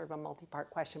this is sort of a multi-part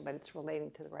question, but it's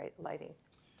relating to the lighting.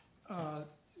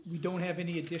 We don't have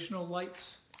any additional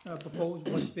lights proposed.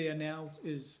 What's there now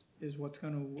is what's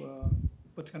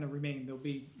gonna remain. There'll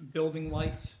be building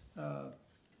lights to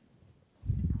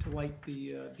light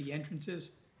the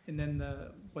entrances, and then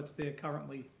what's there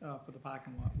currently for the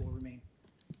parking lot will remain.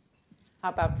 How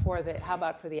about for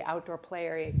the outdoor play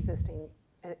area, existing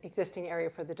area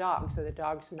for the dogs? So the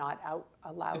dog's not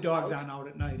allowed. The dogs aren't out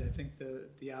at night. I think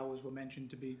the hours were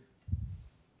mentioned to be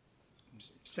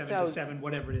 7 to 7,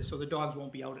 whatever it is. So the dogs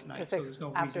won't be out at night. So there's no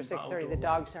reason after for 6:30, the outdoor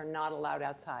dogs are not allowed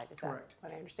outside. Is Correct. that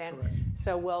what I understand? Correct.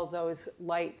 So will those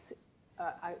lights,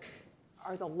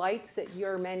 are the lights that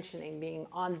you're mentioning being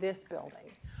on this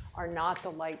building are not the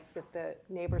lights that the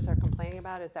neighbors are complaining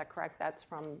about? Is that correct? That's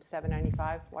from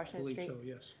 795 I Washington believe Street? so,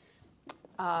 yes.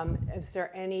 Is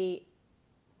there any,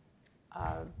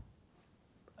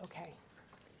 okay.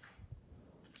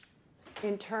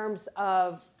 In terms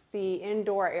of the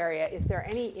indoor area, is there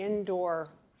any indoor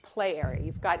play area?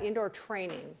 You've got indoor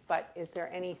training, but is there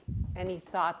any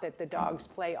thought that the dogs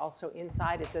play also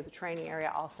inside? Is the training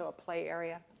area also a play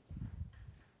area?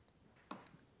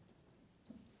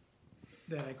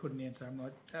 That I couldn't answer. I'm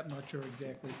not sure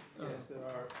exactly. Yes,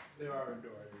 there are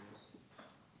indoor areas.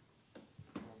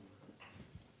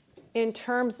 In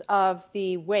terms of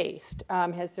the waste,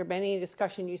 has there been any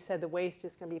discussion? You said the waste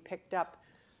is going to be picked up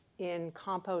in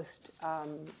compost,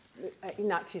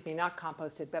 not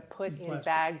composted, but put in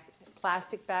bags,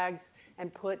 plastic bags,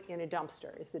 and put in a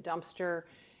dumpster. Is the dumpster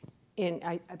in,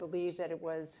 I believe that it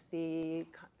was the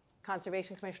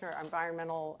Conservation Commissioner,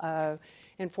 Environmental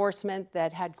Enforcement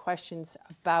that had questions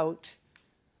about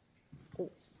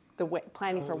the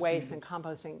planning for waste and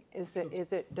composting.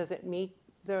 Does it meet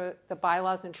the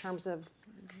bylaws in terms of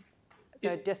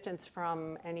the distance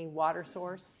from any water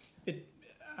source?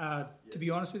 To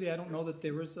be honest with you, I don't know that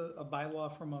there is a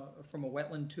bylaw from a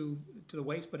wetland to the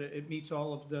waste, but it meets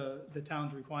all of the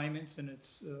town's requirements, and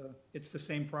it's the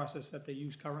same process that they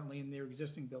use currently in their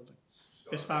existing building,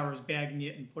 as far as bagging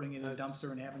it and putting it in a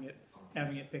dumpster and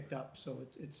having it picked up. So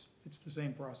it's the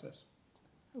same process.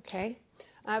 Okay.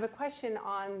 I have a question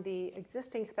on the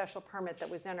existing special permit that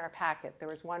was in our packet. There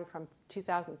was one from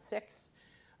 2006.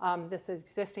 This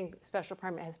existing special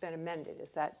permit has been amended.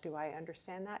 Do I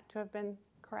understand that to have been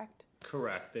correct?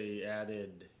 Correct. They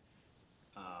added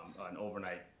an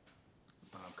overnight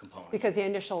component. Because the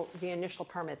initial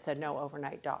permit said no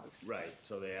overnight dogs. Right.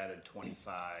 So they added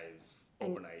 25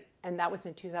 overnight. And that was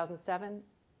in 2007?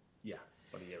 Yeah,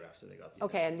 about a year after they got the.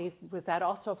 Okay, and was that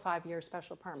also a 5-year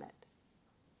special permit?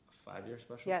 A 5-year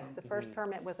special Yes, permit? the first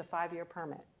permit was a 5-year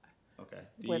permit. Okay.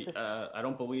 I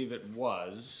don't believe it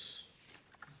was.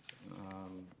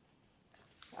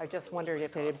 I just wondered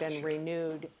if it had been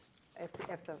renewed, if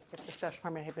the special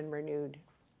permit had been renewed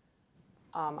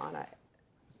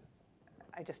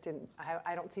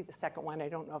I don't see the second one. I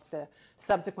don't know if the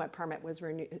subsequent permit was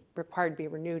required to be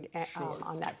renewed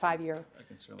on that 5-year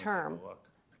term. Take a look.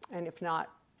 And if not,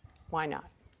 why not?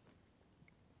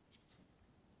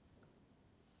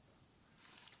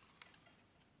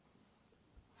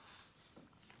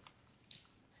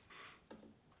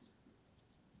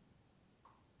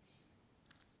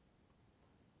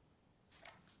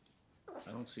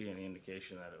 I don't see any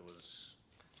indication that it was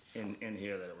in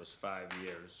here that it was 5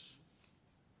 years.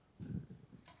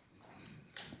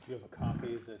 Do you have a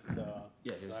copy that,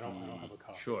 Yeah, 'cause I don't have a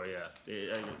copy. Sure, yeah.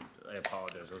 I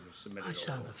apologize, those were submitted. I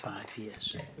saw the 5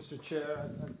 years. Mr. Chair,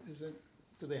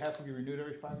 do they have to be renewed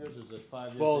every 5 years, or is it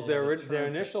 5 years? Well, they have a their term to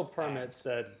initial act? permit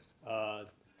said,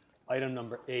 item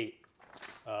number 8,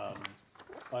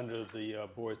 under the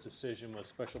board's decision, was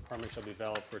special permit shall be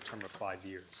valid for a term of 5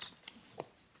 years.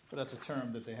 But that's a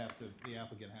term that the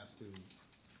applicant has to.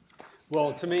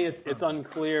 Well, to me, it's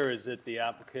unclear, is it the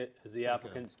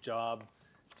applicant's job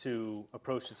to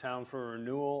approach the town for a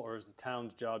renewal, or is the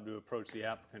town's job to approach the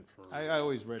applicant for a renewal? I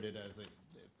always read it as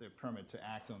the permit to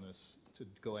act on this, to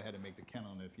go ahead and make the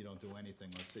kennel, and if you don't do anything,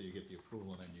 let's say you get the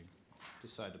approval, and then you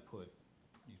decide to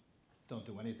you don't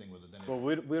do anything with it, then Well,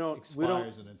 it we don't.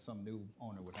 expires, and then some new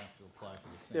owner would have to apply for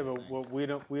the same Yeah, thing.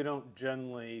 but we don't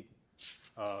generally,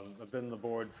 I've been on the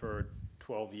board for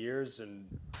 12 years, and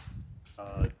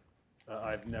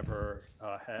I've never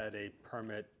had a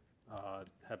permit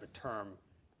have a term,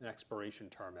 an expiration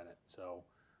term in it. So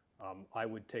I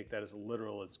would take that as a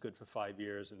literal, it's good for 5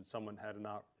 years, and someone had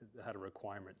a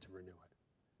requirement to renew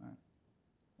it.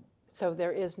 So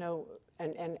there is no,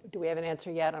 and do we have an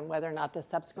answer yet on whether or not the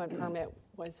subsequent permit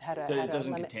had a It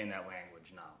doesn't limit? contain that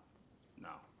language, no.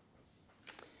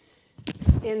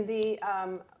 In the,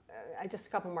 just a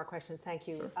couple more questions, thank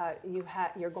you.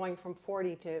 You're going from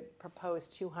 40 to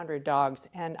proposed 200 dogs,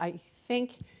 and I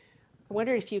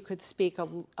wonder if you could speak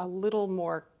a little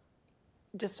more,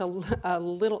 just a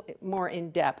little more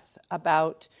in depth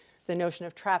about the notion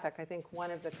of traffic. I think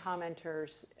one of the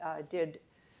commenters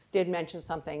did mention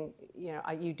something,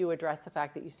 you do address the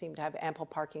fact that you seem to have ample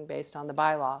parking based on the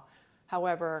bylaw.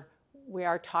 However, we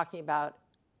are talking about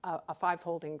a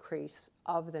 5-fold increase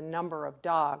of the number of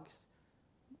dogs.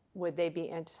 Would they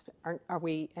be, are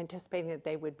we anticipating that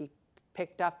they would be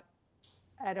picked up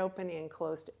at opening and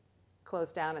closed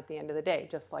down at the end of the day,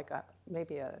 just like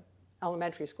maybe a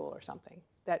elementary school or something?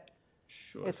 That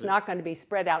Sure. it's not going to be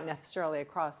spread out necessarily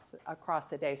across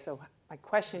the day. So my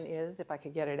question is, if I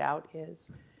could get it out,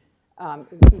 is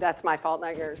that's my fault,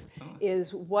 not yours.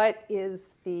 Is what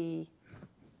is the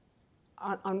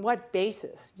on what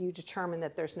basis do you determine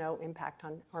that there's no impact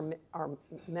on or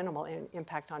minimal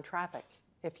impact on traffic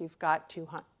if you've got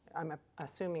 200? I'm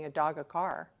assuming a dog, a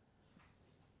car.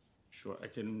 Sure, I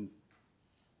can,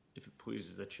 if it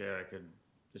pleases the chair, I could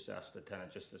just ask the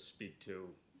tenant just to speak to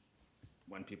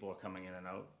when people are coming in and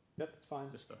out. Yep, that's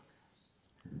fine. Just to,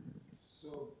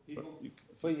 So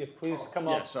please come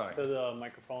yeah, up sorry. to the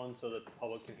microphone so that the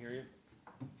public can hear you.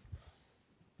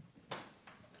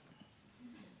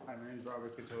 Hi, my name is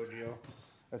Robert Catoggio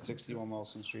at 61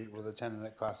 Wilson Street. We're the tenant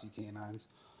at Classy Canines.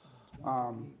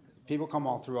 People come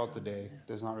all throughout the day.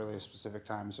 There's not really a specific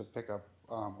time to pick up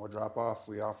or drop off.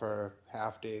 We offer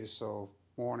half days, so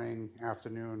morning,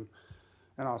 afternoon,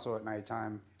 and also at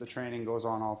nighttime. The training goes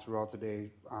on all throughout the day,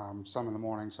 some in the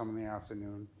morning, some in the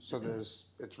afternoon. So it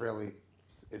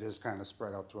is kind of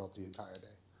spread out throughout the entire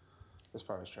day as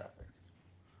far as traffic.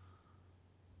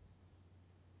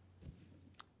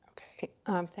 Okay,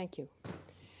 thank you.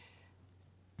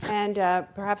 And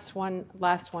perhaps one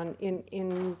last one.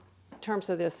 In terms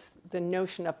of the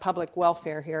notion of public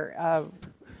welfare here,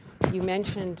 you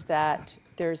mentioned that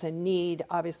there's a need,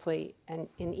 obviously, and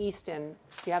in Easton,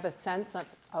 do you have a sense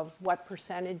of what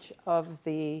percentage of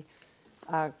the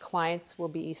clients will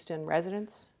be Easton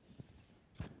residents?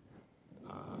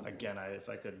 again, if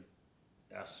I could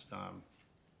ask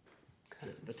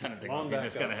the tenant, Come on he's back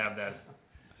just going to up. have that.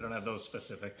 I don't have those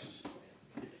specifics.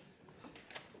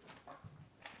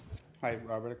 Hi,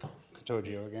 Robert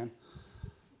Catoggio again.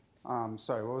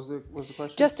 Sorry, what was the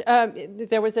question? Just,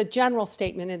 there was a general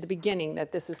statement in the beginning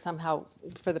that this is somehow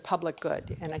for the public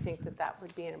good, and I think that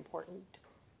would be an important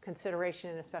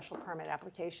consideration in a special permit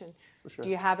application. For sure. Do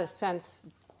you have a sense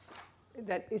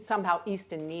that somehow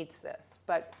Easton needs this?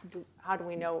 But how do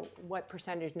we know what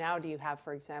percentage now do you have,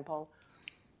 for example,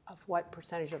 of what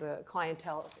percentage of the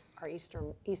clientele are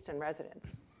Easton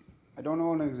residents? I don't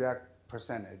know an exact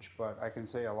percentage, but I can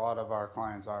say a lot of our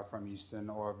clients are from Easton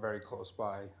or very close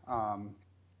by.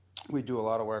 We do a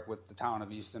lot of work with the town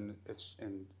of Easton. It's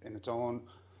in its own.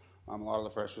 A lot of the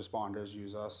first responders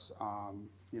use us,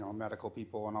 medical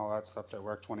people and all that stuff that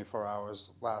work 24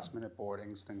 hours, last minute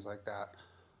boardings, things like that.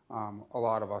 A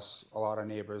lot of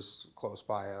neighbors close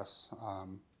by us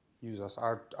use us.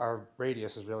 Our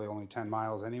radius is really only 10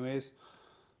 miles anyways,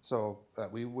 so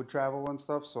that we would travel and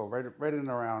stuff. So right in and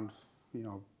around,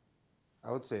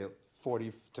 I would say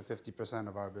 40 to 50%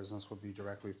 of our business would be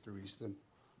directly through Easton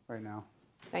right now.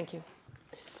 Thank you.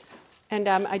 And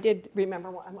I did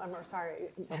remember, I'm sorry,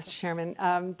 Mr. Chairman,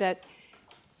 that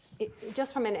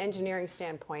just from an engineering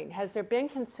standpoint, has there been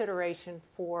consideration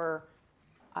for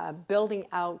building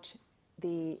out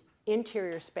the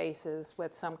interior spaces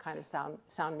with some kind of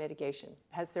sound mitigation?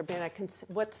 Has there been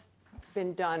what's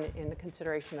been done in the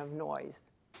consideration of noise?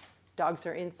 Dogs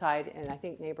are inside, and I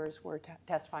think neighbors were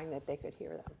testifying that they could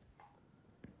hear them.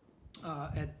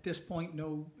 At this point,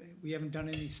 no, we haven't done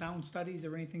any sound studies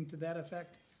or anything to that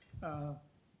effect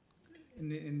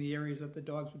in the areas that the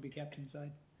dogs would be kept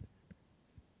inside.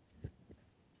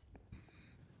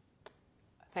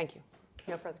 Thank you.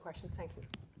 No further questions. Thank you.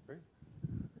 Great.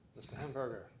 Mr.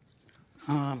 Hamburger.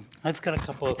 I've got a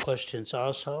couple of questions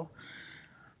also.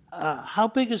 How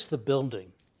big is the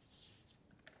building?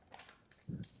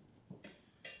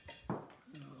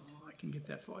 I can get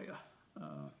that for you.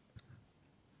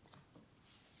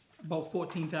 About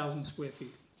 14,000 square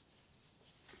feet.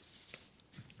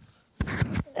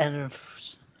 And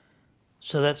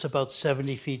so that's about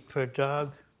 70 feet per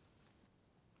dog?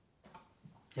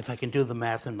 If I can do the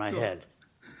math in my Sure. head.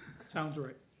 Sounds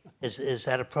right. Is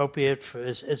that appropriate for,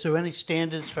 is there any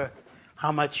standards for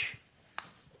how much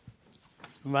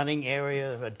running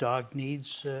area a dog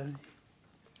needs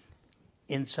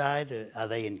inside? Are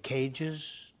they in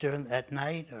cages at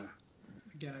night or?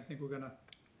 Again, I think we're gonna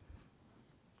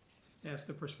ask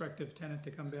the prospective tenant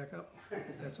to come back up,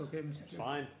 if that's okay, Mr. Chair. It's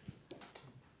fine.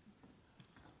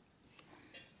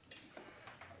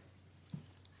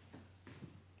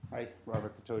 Hi,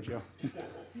 Robert Catogio.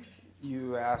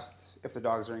 You asked if the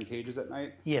dogs are in cages at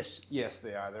night? Yes. Yes,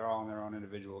 they are. They're all in their own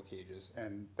individual cages,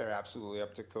 and they're absolutely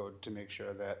up to code to make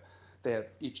sure that they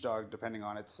have, each dog, depending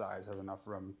on its size, has enough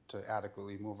room to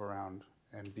adequately move around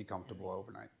and be comfortable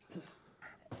overnight.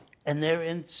 And they're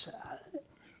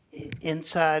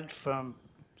inside from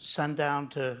sundown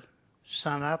to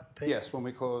sunup? Yes, when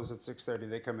we close at 6:30,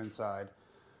 they come inside.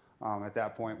 At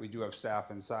that point, we do have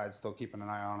staff inside still keeping an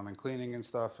eye on them and cleaning and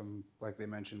stuff. And like they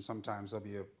mentioned, sometimes there'll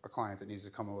be a client that needs to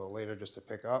come a little later just to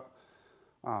pick up.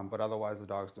 But otherwise, the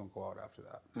dogs don't go out after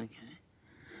that. Okay.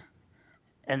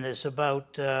 And there's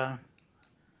about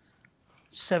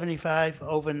 75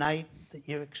 overnight that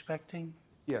you're expecting?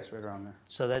 Yes, right around there.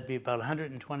 So that'd be about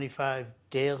 125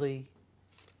 daily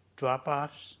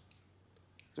drop-offs?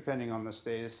 Depending on the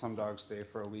stays, some dogs stay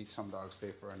for a week, some dogs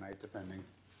stay for a night, depending.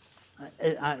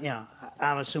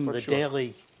 I'm assuming For the sure.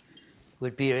 daily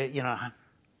would be,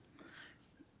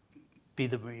 be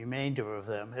the remainder of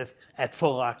them at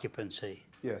full occupancy.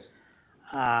 Yes.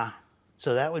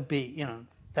 So that would be,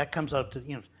 that comes out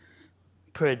to,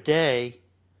 per day,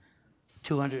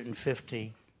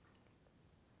 250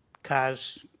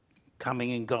 cars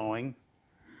coming and going,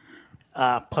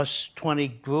 plus 20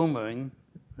 grooming,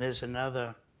 there's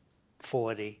another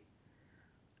 40.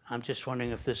 I'm just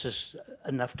wondering if this is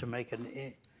enough to make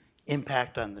an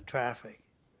impact on the traffic.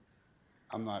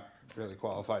 I'm not really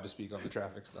qualified to speak on the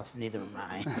traffic stuff. Neither am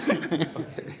I.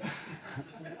 Okay.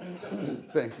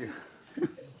 Thank you.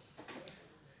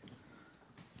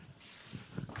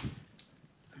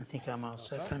 I think I'm all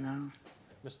set for now.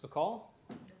 Mr. McCall?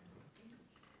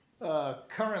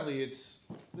 Currently,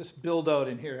 this build-out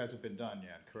in here hasn't been done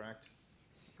yet, correct?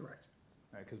 Correct.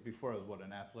 Because before it was,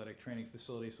 an athletic training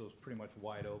facility, so it's pretty much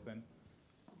wide open,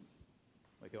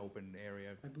 like an open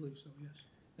area. I believe so, yes.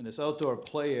 And this outdoor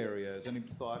play area, has any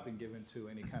thought been given to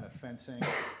any kind of fencing?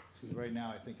 Because right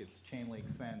now, I think it's chain link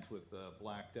fence with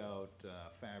blacked out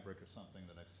fabric or something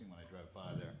that I've seen when I drive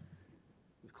by there.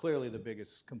 It's clearly the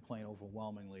biggest complaint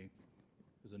overwhelmingly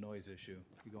is a noise issue.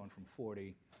 You're going from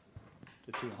 40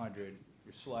 to 200,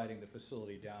 you're sliding the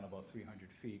facility down about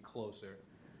 300 feet closer.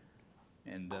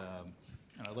 And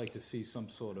I'd like to see some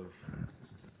sort of,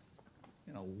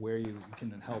 where you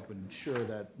can help ensure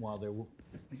that while there,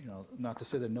 not to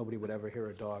say that nobody would ever hear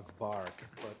a dog bark,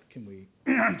 but can we,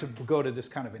 to go to this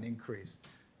kind of an increase,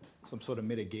 some sort of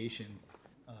mitigation,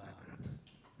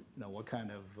 what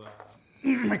kind of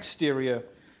exterior,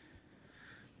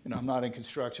 I'm not in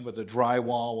construction, but the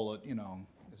drywall, will it,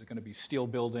 is it going to be steel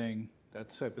building? That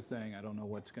type of thing. I don't know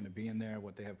what's going to be in there,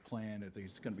 what they have planned. If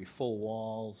there's going to be full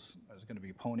walls, there's going to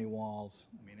be pony walls.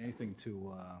 I mean, anything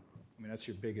to, that's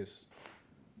your biggest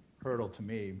hurdle to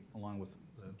me, along with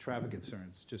the traffic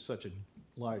concerns. Just such a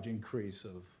large increase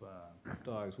of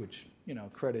dogs, which,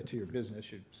 credit to your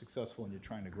business. You're successful and you're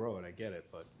trying to grow it. I get it,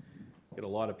 but you get a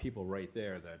lot of people right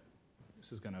there that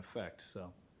this is going to affect.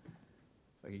 So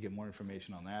if I could get more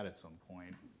information on that at some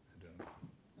point,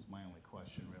 that's my only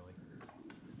question, really.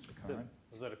 Current.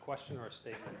 Was that a question or a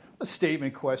statement? A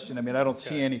statement question. I mean, I don't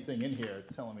see Okay. anything in here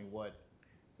telling me what,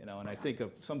 and I think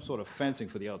of some sort of fencing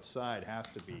for the outside has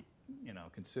to be,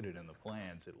 considered in the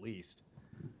plans at least.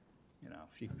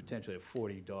 If you could potentially have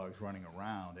 40 dogs running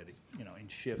around at, in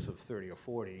shifts of 30 or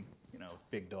 40,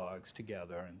 big dogs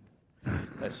together and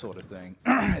that sort of thing.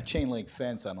 A chain link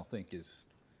fence, I don't think is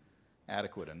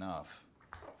adequate enough,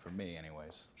 for me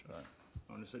anyways. But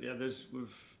Understood. Yeah,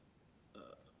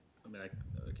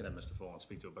 I can have Mr. Follen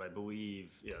speak to it, but I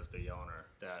believe, as the owner,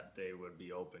 that they would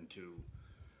be open to,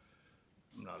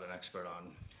 I'm not an expert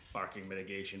on barking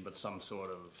mitigation, but some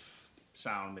sort of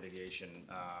sound mitigation.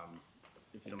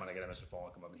 If you don't mind, I get Mr.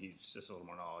 Follen come up, he's just a little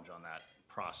more knowledge on that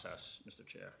process, Mr.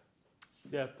 Chair.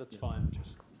 Yeah, that's fine.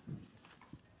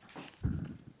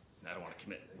 I don't want to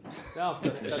commit. No,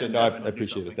 No, I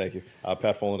appreciate it. Thank you.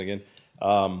 Pat Follen again.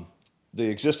 The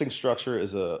existing structure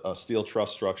is a steel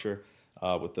truss structure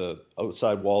with the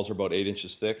outside walls are about 8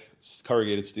 inches thick,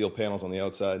 corrugated steel panels on the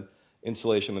outside,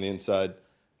 insulation on the inside.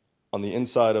 On the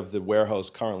inside of the warehouse,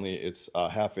 currently it's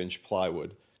 1/2-inch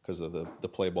plywood because of the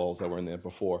play balls that were in there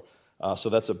before. So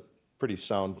that's a pretty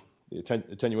sound. The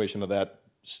attenuation of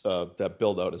that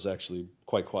build out is actually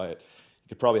quite quiet. You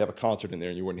could probably have a concert in there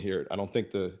and you wouldn't hear it. I don't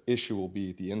think the issue will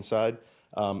be the inside.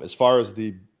 As far as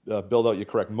the build out, you're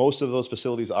correct. Most of those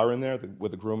facilities are in there. Where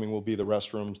the grooming will be, the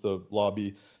restrooms, the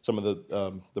lobby, some of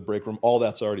the break room, all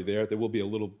that's already there. There will be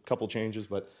a couple changes,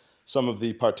 but some of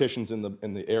the partitions in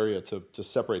the area to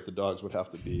separate the dogs would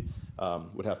have to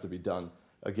be done.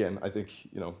 Again, I think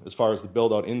as far as the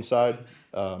build out inside,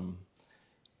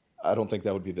 I don't think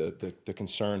that would be the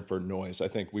concern for noise. I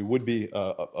think we would be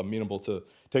amenable to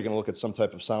taking a look at some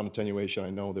type of sound attenuation. I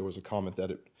know there was a comment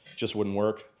that it just wouldn't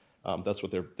work. That's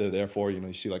what they're there for.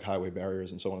 You see like highway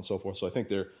barriers and so on and so forth. So I think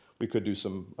we could do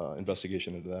some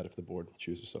investigation into that if the board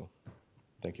chooses so.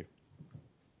 Thank you.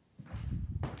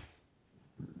 All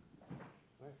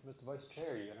right, Mr. Vice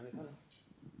Chair, you got anything?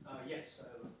 Yes, I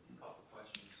have a couple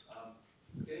questions.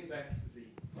 Getting back to the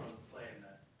plan,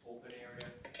 that open area,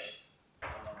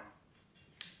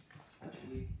 I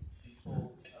believe you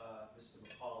told Mr.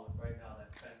 McCall that right now that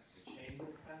fence is a chain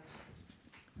link fence?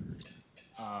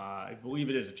 I believe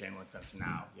it is a chain link fence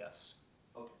now, yes.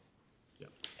 Okay.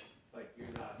 Yep. But you're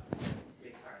not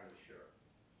entirely sure?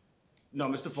 No,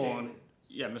 Mr. Follen,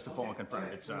 Chain Mr. Follen confirmed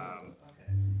okay. it's, Okay.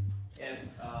 And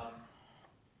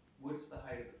what's the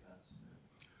height of the fence?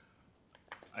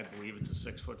 I believe it's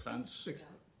a 6-foot fence. 6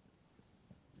 foot.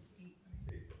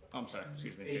 Oh, I'm sorry,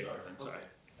 excuse me, it's 8-foot fence, sorry.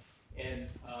 Okay. And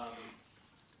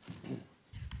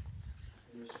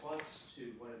in response to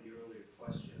one of the earlier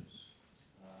questions,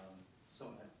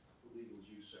 someone, I believe it was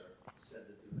you, sir, said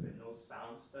that there have been no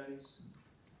sound studies.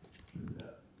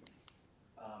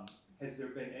 Has there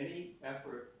been any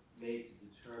effort made to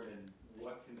determine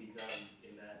what can be done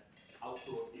in that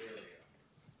outdoor area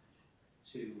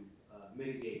to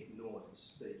mitigate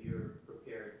noise that you're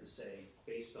prepared to say,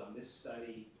 based on this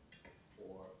study,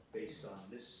 or based on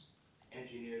this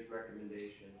engineer's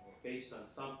recommendation, or based on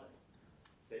something,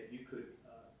 that you could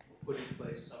put in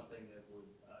place something that would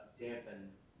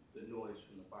dampen the noise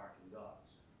from the barking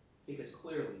dogs? Because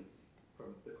clearly,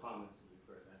 from the comments that we've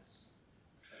heard, that's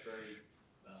a very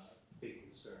big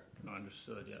concern.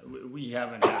 Understood, yeah. We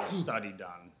haven't had a study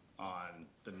done on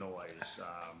the noise.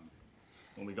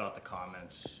 When we got the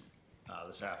comments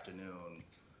this afternoon,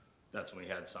 that's when we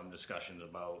had some discussions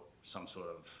about some sort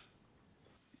of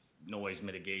noise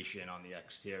mitigation on the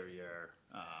exterior,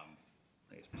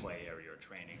 I guess play area or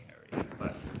training area.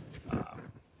 But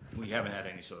we haven't had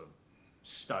any sort of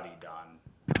study done,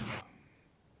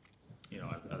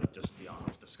 just beyond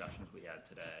those discussions we had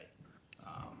today.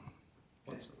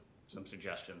 Some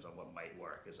suggestions on what might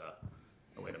work as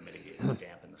a way to mitigate and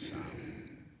dampen the sound.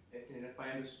 And if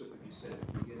I understood what you said at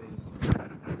the beginning of the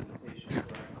presentation,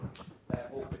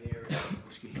 that open area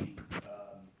would be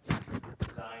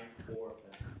designed for, if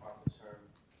that's the proper term,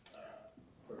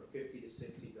 for 50 to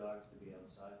 60 dogs to be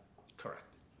outside? Correct.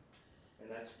 And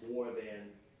that's more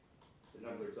than the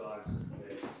number of dogs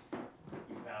that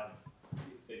you have,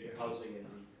 that you're housing in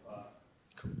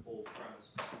the full premise?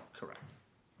 Correct.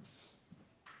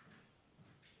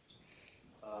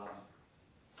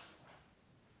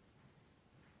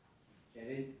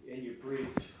 And in your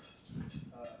brief,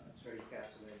 Attorney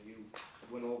Castleman, you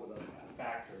went over the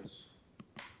factors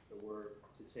that were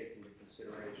to take into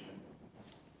consideration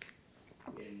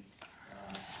in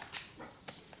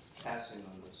passing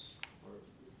on this or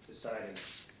deciding.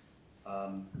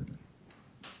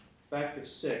 Factor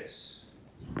 6,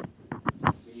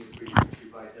 in your brief,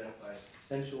 you've identified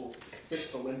potential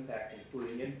fiscal impact,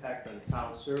 including impact on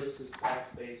town services, tax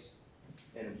base,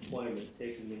 and employment,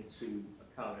 taking into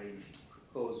account a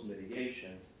proposed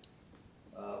mitigation.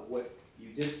 What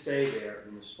you did say there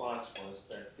in response was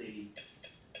that the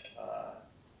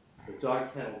the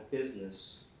dog kennel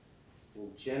business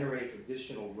will generate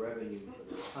additional revenue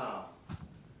for the town.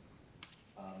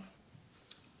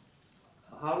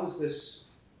 How is this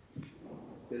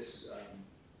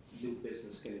new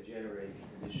business going to generate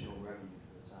additional revenue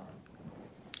for the town?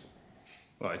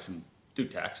 Well, I can do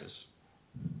taxes.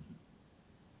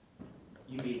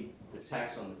 You mean the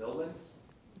tax on the building?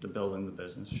 The building, the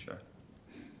business, sure.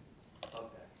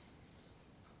 Okay.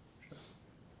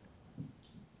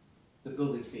 The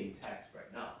building's being taxed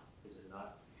right now, is it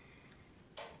not?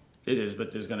 It is,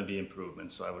 but there's gonna be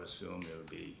improvements, so I would assume there would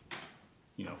be,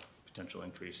 you know, potential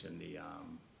increase in the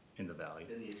value.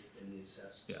 In the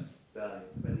assessed Yeah. value,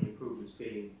 and the improvements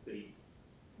being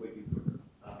what you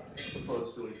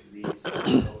propose doing to the inside of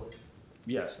the building?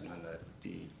 Yes, and then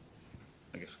the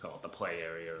I guess we call it the play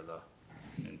area or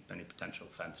and any potential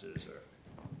fences or.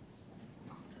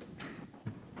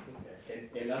 Okay,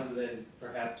 and other than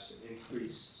perhaps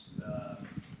increased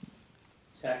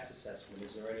tax assessment,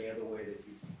 is there any other way that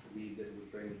you believe that it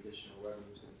would bring additional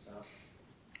revenue to the town?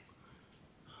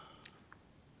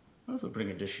 I don't know if it would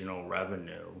bring additional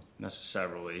revenue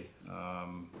necessarily.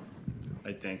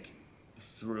 I think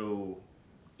through,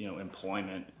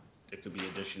 employment, there could be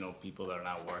additional people that are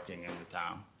now working in the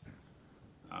town.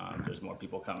 There's more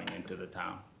people coming into the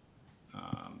town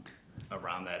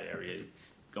around that area,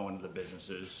 going to the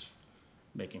businesses,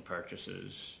 making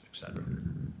purchases, etc.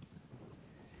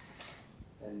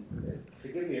 And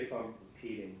forgive me if I'm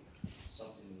repeating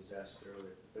something that was asked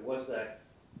earlier. There was that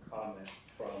comment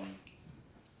from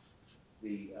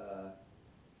the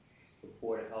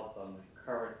Board of Health on the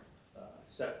current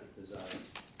septic design.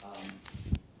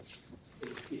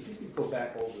 If you could go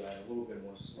back over that a little bit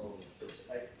more slowly, because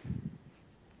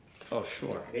Oh,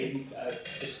 sure. maybe I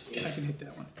can hit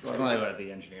that one. Well, I'm gonna let the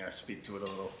engineer speak to it a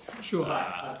little. Sure.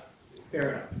 fair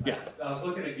enough. Yeah. I was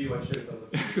looking at you, I should have done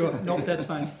the. Sure, no, that's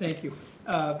fine, thank you.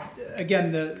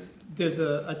 Again, there's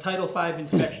a Title V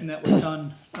inspection that was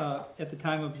done at the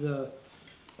time of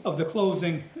the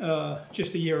closing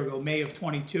just a year ago, May of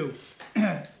 '22,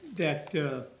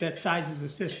 that sizes the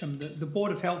system. The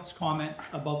Board of Health's comment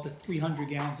about the 300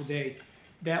 gallons a day,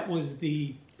 that was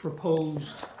the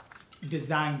proposed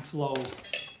design flow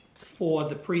for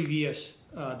the previous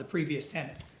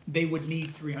tenant. They would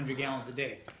need 300 gallons a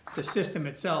day. The system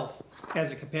itself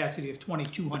has a capacity of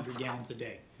 2,200 gallons a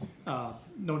day.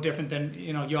 No different than,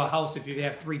 your house, if you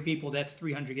have 3 people, that's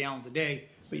 300 gallons a day,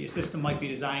 but your system might be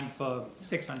designed for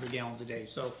 600 gallons a day.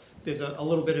 So there's a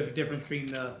little bit of a difference between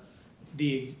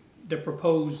the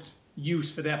proposed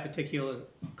use for that particular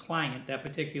client, that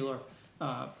particular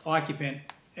occupant,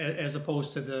 as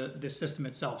opposed to the system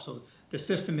itself. So the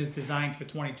system is designed for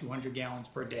 2,200 gallons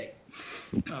per day.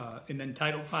 And then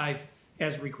Title V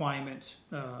has requirements,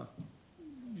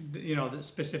 that's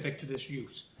specific to this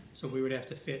use. So we would have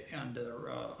to fit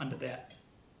under that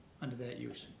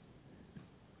use.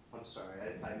 I'm sorry,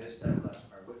 I missed that last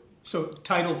part. So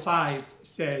Title V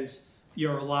says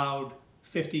you're allowed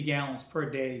 50 gallons per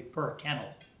day per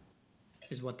kennel,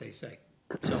 is what they say.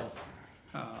 So,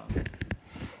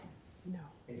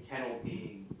 And kennel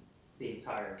being the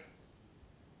entire.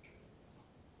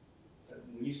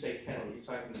 When you say kennel, are you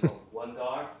talking about one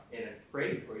dog in a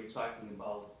crate, or are you talking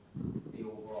about the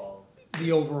overall?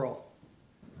 The overall.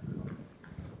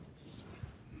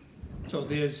 So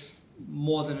there's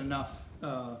more than enough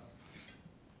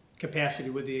capacity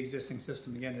with the existing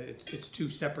system. Again, it's 2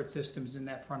 separate systems in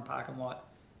that front parking lot.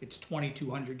 It's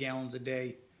 2,200 gallons a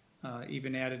day.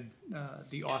 Even added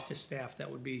the office staff that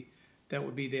would be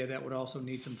there. That would also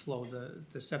need some flow.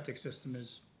 The septic system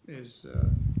is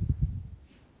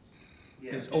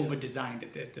over-designed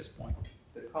at this point.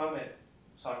 The comment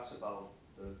talks about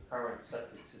the current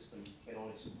septic system can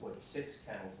only support 6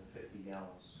 kennels and 50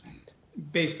 gallons.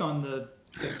 Based on the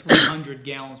 300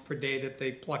 gallons per day that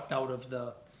they plucked out of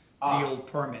the old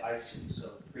permit. I see,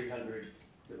 so 300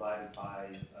 divided by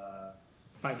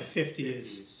the 50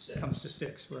 is comes to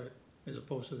 6, right, as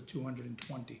opposed to the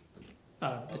 220.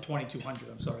 The 2,200,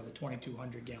 I'm sorry, the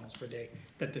 2,200 gallons per day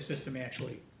that the system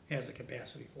actually has a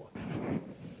capacity for.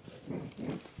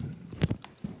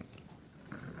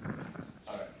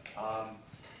 All right.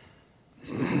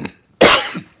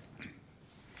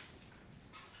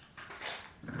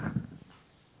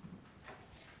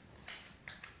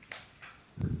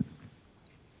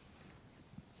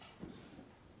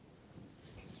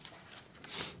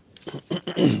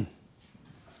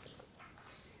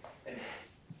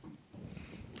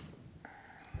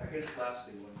 I guess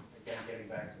lastly, again, getting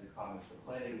back to the comments, the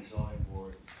planning and zoning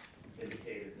board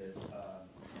indicated that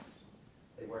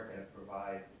they weren't going to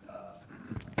provide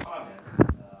comment.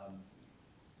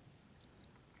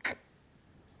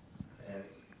 And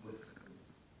with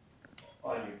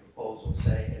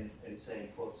saying,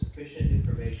 quote, sufficient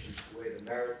information to weigh the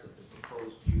merits of the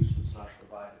proposed use was not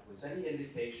provided. Was any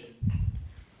indication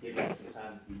given at the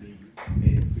time that you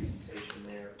made a presentation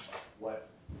there of what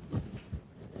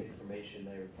information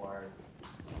they required?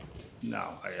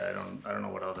 No, I don't know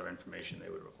what other information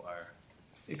they would require.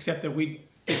 Except that we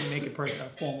didn't make a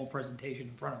formal presentation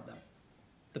in front of them.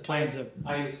 The plans are.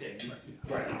 I understand.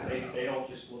 Right. They don't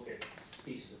just look at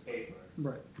pieces of paper.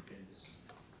 Right. And just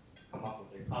come up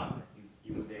with their comment.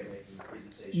 You were there making the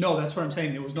presentation. No, that's what I'm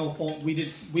saying. There was no we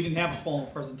didn't have a formal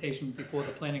presentation before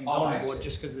the planning and zoning board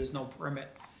just because there's no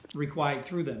permit required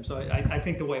through them. So I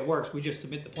think the way it works, we just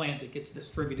submit the plans, it gets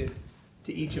distributed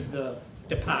to each of the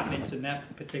departments, in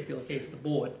that particular case, the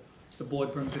board. The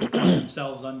board brings it upon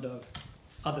themselves under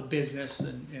other business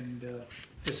and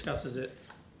discusses it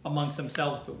amongst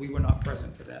themselves, but we were not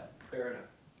present for that. Fair enough.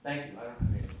 Thank you. I don't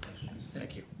have any questions.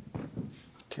 Thank you.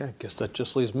 Okay, I guess that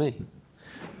just leaves me.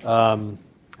 And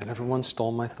everyone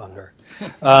stole my thunder.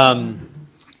 Attorney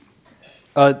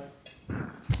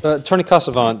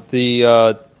Casavant,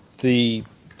 the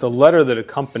letter that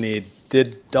accompanied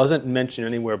doesn't mention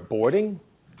anywhere boarding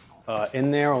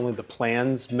in there. Only the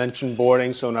plans mention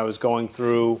boarding. So when I was going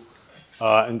through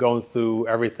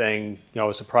everything, I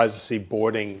was surprised to see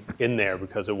boarding in there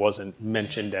because it wasn't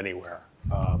mentioned anywhere.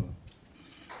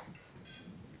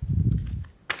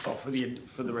 For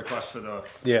the request for the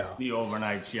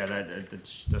overnights, yeah,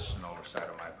 that's just an oversight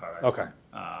on my part. Okay.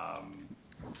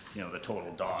 The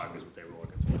total dog is what they were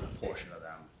looking for, a portion of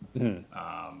them.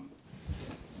 Mm-hmm.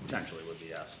 Potentially would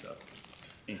be asked to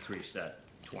increase that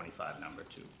 25 number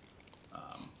to,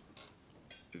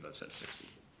 we've said 60.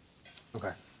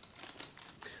 Okay.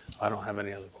 I don't have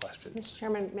any other questions. Mr.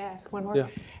 Chairman, may I ask one more? Yeah.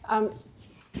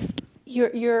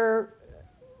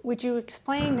 Would you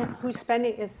explain who's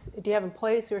spending, do you have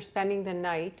employees who are spending the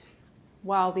night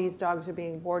while these dogs are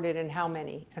being boarded, and how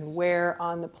many? And where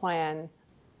on the plan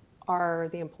are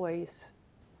the employees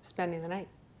spending the night?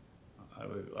 I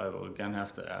will again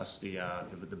have to ask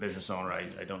the business owner.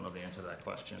 I don't know the answer to that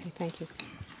question. Okay, thank you.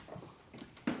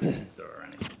 If there are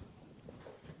any.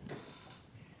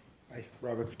 Hi,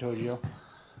 Robert Catogio.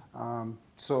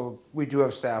 So we do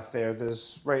have staff there.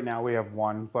 Right now we have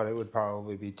one, but it would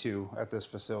probably be two at this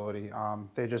facility.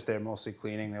 They're just there mostly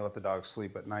cleaning. They let the dogs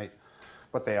sleep at night,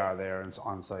 but they are there and it's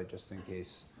on site just in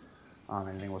case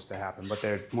anything was to happen. But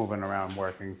they're moving around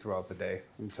working throughout the day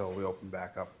until we open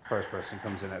back up. First person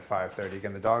comes in at 5:30.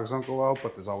 Again, the dogs don't go out,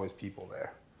 but there's always people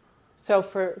there. So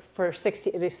for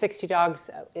 60 dogs,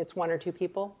 it's one or two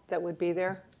people that would be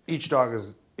there? Each dog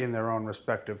is in their own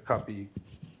respective cubby,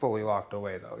 fully locked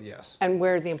away though, yes. And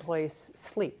where do the employees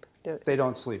sleep? They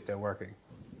don't sleep, they're working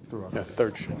throughout the day.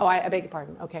 Third shift. Oh, I beg your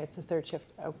pardon. Okay, it's the third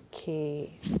shift.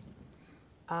 Okay.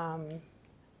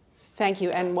 Thank you.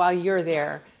 And while you're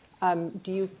there,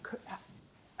 do you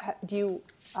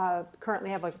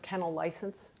currently have a kennel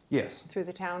license? Yes. Through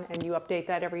the town, and you update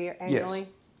that every year annually? Yes.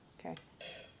 Okay.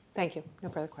 Thank you. No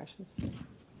further questions.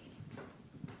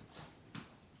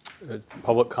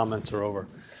 Public comments are over.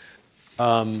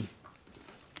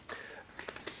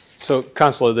 So,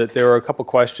 Counselor, that there are a couple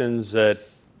questions that,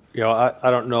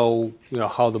 I don't know,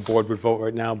 how the board would vote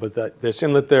right now, but that there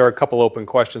seem that there are a couple open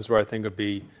questions where I think it would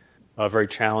be very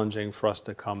challenging for us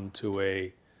to come to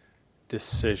a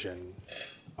decision.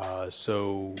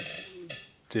 So,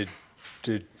 did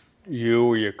you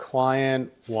or your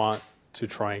client want to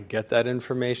try and get that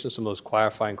information, some of those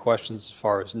clarifying questions as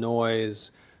far as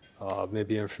noise,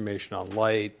 maybe information on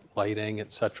lighting,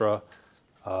 et cetera,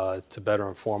 to better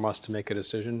inform us to make a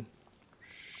decision?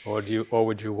 Or do you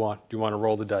want to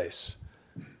roll the dice?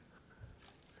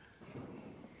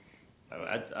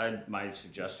 My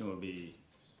suggestion would be,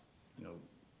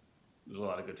 there's a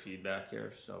lot of good feedback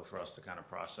here, so for us to kind of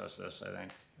process this, I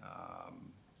think,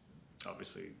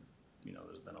 obviously,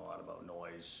 there's been a lot about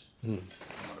noise, a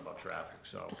lot about traffic,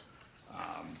 so.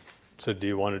 So do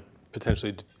you want to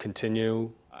potentially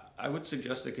continue? I would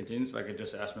suggest it continues. If I could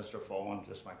just ask Mr. Folan,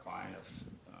 just my client, if,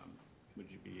 would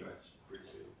you be,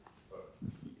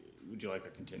 would you like a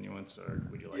continuance, or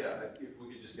would you like? Yeah, if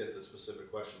we could just get the specific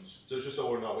questions, so just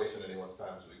so we're not wasting anyone's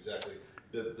time, so exactly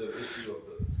the issue of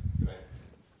the, can I?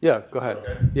 Yeah, go ahead.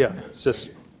 Okay. Yeah, it's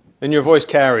just, and your voice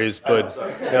carries, but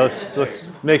let's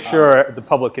make sure the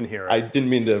public can hear it. I didn't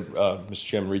mean to, Mr.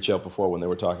 Chairman, reach out before when they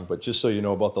were talking, but just so you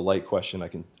know about the light question,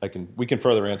 we can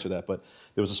further answer that. But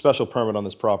there was a special permit on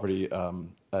this property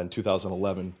in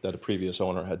 2011 that a previous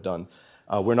owner had done.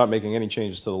 We're not making any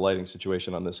changes to the lighting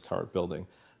situation on this current building.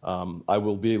 I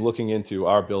will be looking into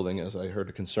our building, as I heard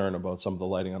a concern about some of the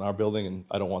lighting on our building, and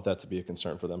I don't want that to be a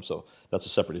concern for them, so that's a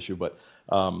separate issue. But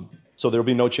so there will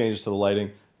be no changes to the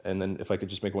lighting. And then if I could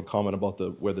just make one comment about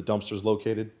where the dumpster is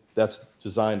located, that's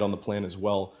designed on the plan as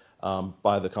well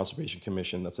by the Conservation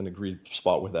Commission. That's an agreed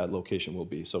spot where that location will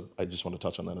be. So I just want to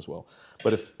touch on that as well.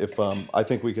 But if I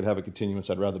think we could have a continuance,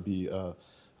 I'd rather be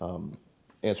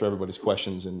answer everybody's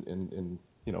questions in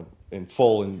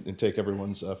full and take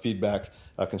everyone's feedback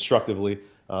constructively,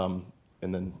 and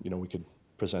then we could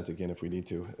present again if we need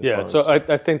to. Yeah, so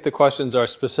I think the questions are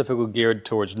specifically geared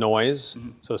towards noise,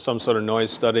 so some sort of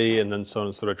noise study and then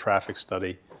some sort of traffic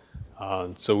study,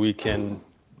 so we can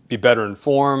be better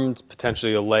informed,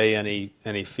 potentially allay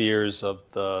any fears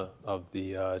of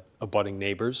the abutting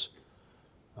neighbors.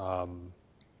 And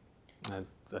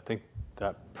I think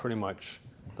that pretty much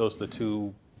those are the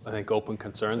two, I think, open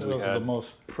concerns we had. Those are the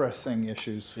most pressing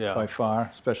issues Yeah. by far,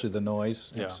 especially the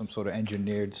noise. Yeah. Some sort of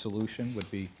engineered solution would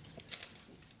be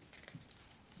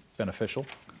beneficial.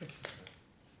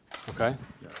 Okay,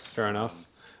 fair enough.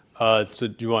 So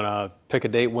do you want to pick a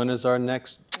date? When is our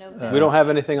next? November. We don't have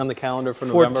anything on the calendar for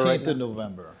November right 14th now? of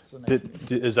November. is the next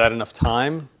meeting. Is that enough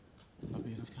time?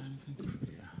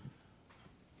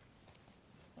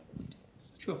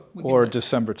 Sure. we can Or do that.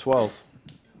 December 12th.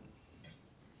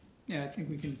 Yeah, I think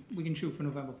we can shoot for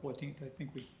November 14th. I think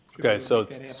we should be Okay, able to so make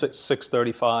that it's happen.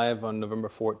 6:35 on November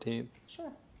 14th?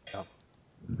 Sure. Yeah.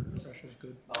 Pressure's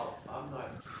good. Oh, I'm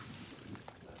not,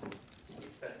 to the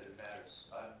extent that it matters,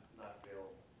 I'm not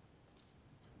available.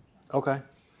 Okay.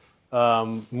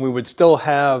 We would still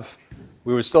have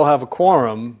a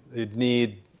quorum. It'd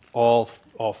need all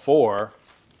four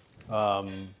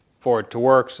for it to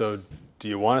work. So do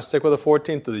you want to stick with the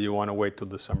 14th or do you want to wait till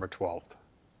December 12th?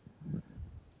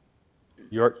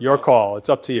 Your call. It's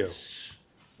up to you.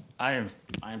 I am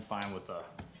fine with the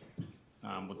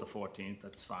 14th.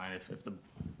 That's fine. If the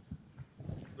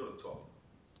Go to the 12th.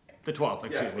 the 12th,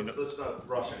 excuse Yeah, me. let's not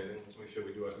rush anything. Let's make sure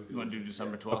we do it. You want to do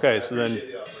December 12th? Okay, so then.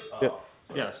 Appreciate the effort. Yeah.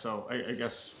 Yeah, so I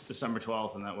guess December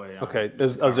 12th, and that way. Okay,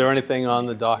 is there anything on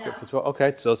the docket for 12?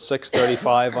 Okay, so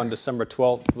 6:35 on December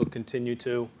 12th, we'll continue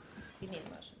to. You need a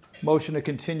motion. Motion to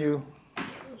continue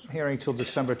hearing till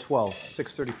December 12th,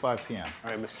 6:35 PM.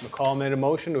 All right, Mr. McCall made a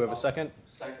motion, do we have a second?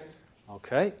 Second?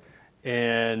 Okay,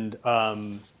 and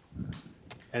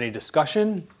any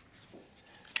discussion?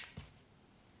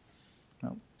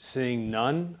 No. Seeing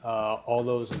none, all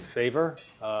those in favor?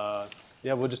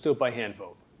 Yeah, we'll just do it by hand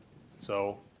vote.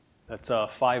 So that's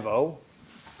 5-0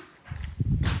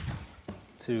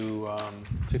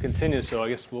 to continue, so I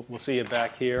guess we'll see you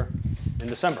back here in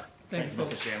December. Thank you,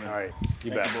 Mr. Chairman. All right,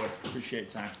 you Thank bet. you, board. Appreciate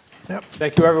your time. Yep.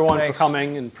 Thank you, everyone, Thanks. for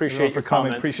coming, and appreciate your for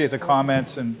coming. comments. Appreciate the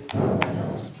comments and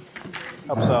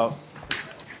helps out.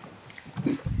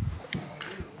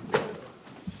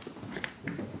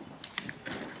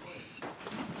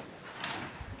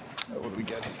 What do we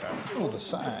get here? Oh, the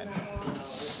sign.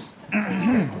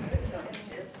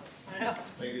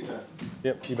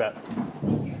 Yep, you bet.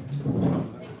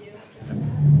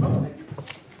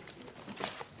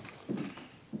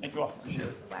 Thank you all. Appreciate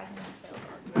it.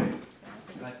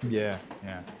 Yeah,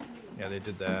 they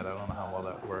did that. I don't know how well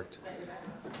that worked.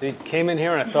 They came in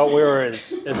here and I thought we were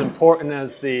as important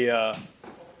as the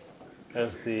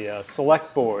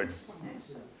select board.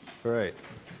 Right.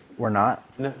 We're not?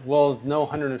 Well, no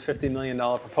 $150 million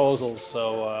proposals,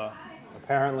 so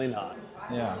apparently not.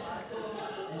 Yeah.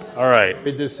 All right.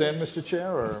 Read this in, Mr.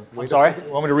 Chair, or wait I'm sorry? a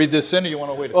second? Want me to read this in, or you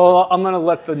want to wait a Well, I'm going to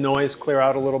let the noise clear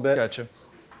out a little bit. Gotcha.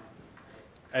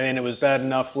 I mean, it was bad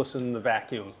enough listening to the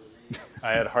vacuum.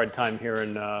 I had a hard time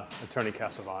hearing Attorney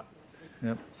Cassavant.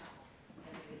 Yep.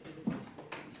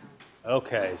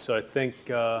 Okay, so I think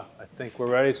we're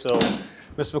ready. So,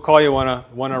 Ms. McCall, you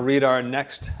want to read our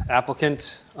next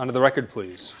applicant onto the record,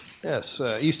 please? Yes,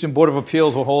 Easton Board of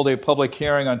Appeals will hold a public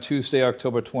hearing on Tuesday,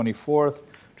 October 24th,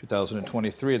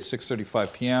 2023 at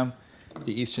 6:35 PM at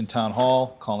the Easton Town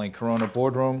Hall, Colleen Corona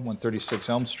Boardroom, 136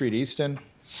 Elm Street, Easton.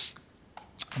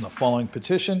 On the following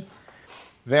petition,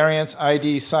 Variance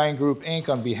ID Sign Group, Inc.,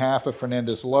 on behalf of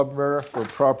Fernandez Lumber for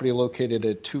property located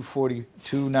at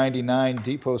 299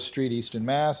 Depot Street, Easton,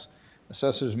 Mass.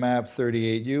 Assessors Map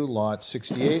 38U, Lot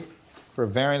 68, for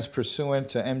variance pursuant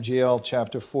to MGL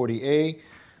Chapter 40A,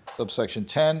 subsection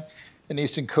 10, and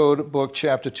Easton Code Book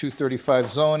Chapter 235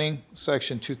 zoning,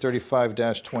 Section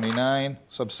 235-29,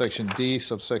 subsection D,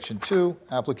 subsection 2.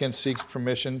 Applicant seeks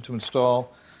permission to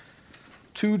install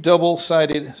 2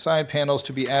 double-sided side panels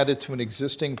to be added to an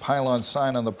existing pylon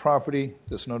sign on the property.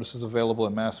 This notice is available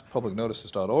at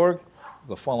masspublicnotices.org.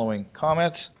 The following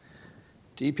comments: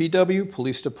 DPW,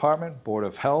 Police Department, Board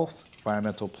of Health,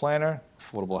 Environmental Planner,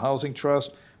 Affordable Housing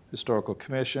Trust, Historical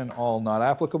Commission, all not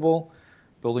applicable.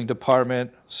 Building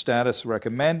Department, status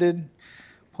recommended.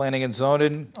 Planning and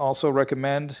zoning also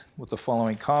recommend with the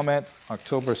following comment.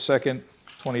 October 2nd,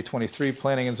 2023,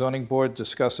 Planning and Zoning Board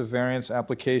discuss a variance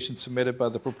application submitted by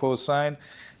the proposed sign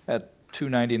at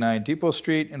 299 Depot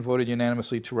Street and voted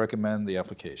unanimously to recommend the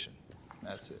application.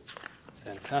 That's it.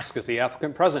 Fantastic. Is the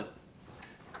applicant present?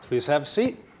 Please have a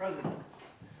seat. Present.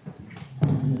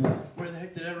 Where the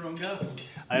heck did everyone go?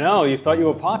 I know, you thought you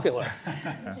were popular.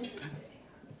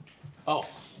 Oh,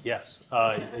 yes.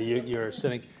 You're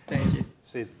sitting. Thank you.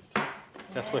 See,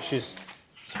 that's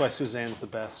why Suzanne's the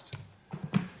best.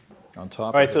 On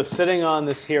top. All right, so sitting on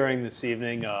this hearing this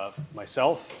evening,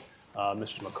 myself,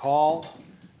 Mr. McCall,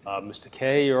 Mr.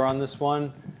 Kay, you're on this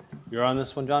one. You're on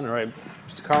this one, John. All right,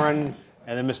 Mr. Curran,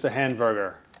 and then Mr.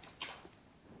 Handberger.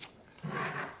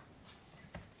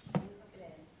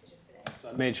 So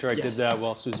I made sure I did that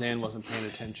while Suzanne wasn't paying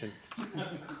attention.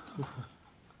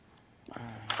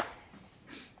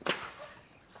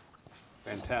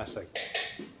 Fantastic.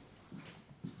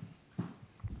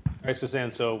 All right, Suzanne,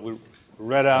 so we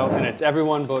read out, and it's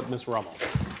everyone but Ms. Rummel.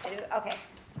 I do, okay.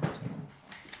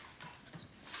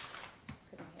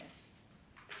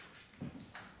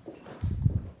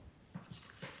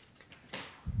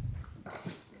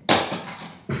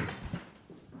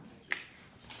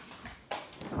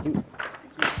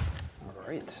 All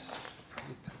right.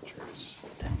 Pictures.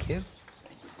 Thank you.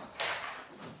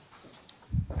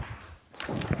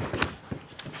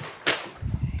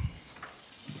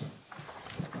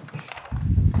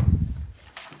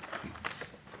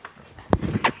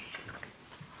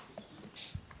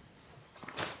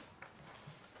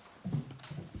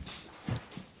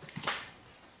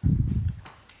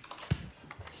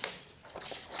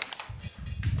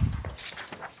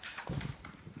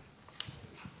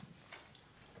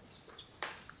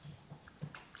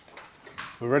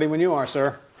 We're ready when you are,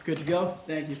 sir. Good to go?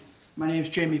 Thank you. My name is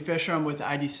Jamie Fisher. I'm with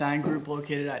ID Sign Group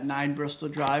located at 9 Bristol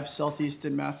Drive,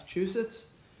 Southeastern Massachusetts.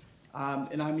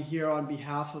 And I'm here on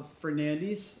behalf of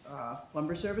Fernandes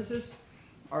Lumber Services.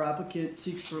 Our applicant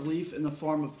seeks relief in the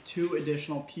form of 2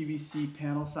 additional PVC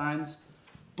panel signs,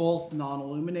 both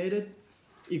non-illuminated,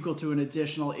 equal to an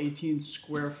additional 18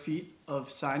 square feet of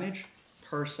signage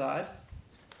per side.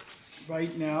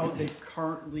 Right now, they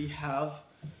currently have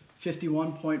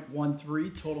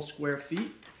 51.13 total square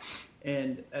feet.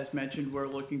 And as mentioned, we're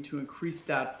looking to increase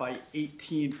that by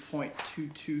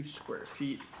 18.22 square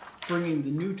feet, bringing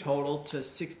the new total to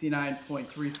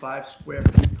 69.35 square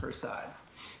feet per side.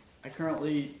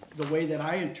 The way that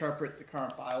I interpret the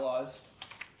current bylaws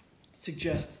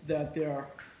suggests that there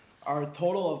are a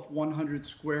total of 100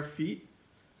 square feet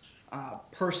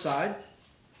per side,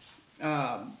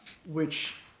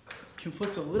 which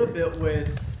conflicts a little bit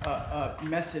with a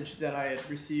message that I had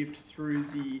received through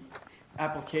the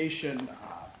application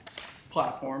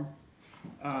platform.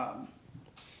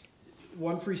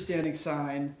 One freestanding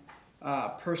sign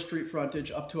per street frontage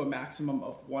up to a maximum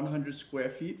of 100 square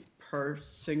feet per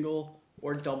single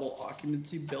or double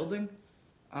occupancy building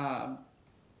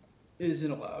is an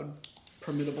allowed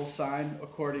permittable sign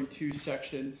according to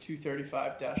section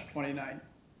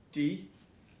 235-29D,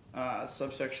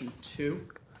 subsection 2.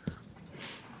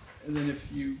 And then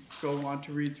if you go on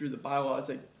to read through the bylaws,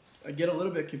 I get a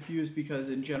little bit confused because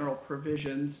in general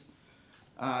provisions,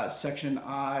 section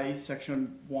I,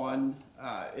 section 1,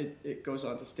 it goes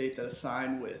on to state that a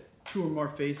sign with 2 or more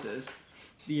faces,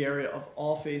 the area of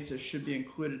all faces should be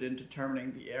included in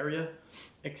determining the area,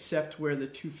 except where the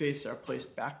 2 faces are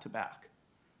placed back to back.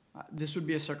 This would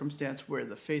be a circumstance where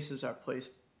the faces are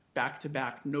placed back to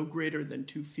back, no greater than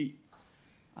 2 feet.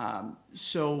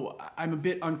 So I'm a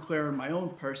bit unclear in my own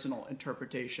personal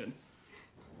interpretation.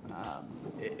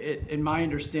 And my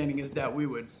understanding is that we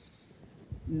would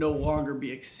no longer be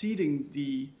exceeding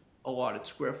the allotted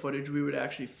square footage. We would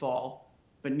actually fall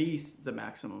beneath the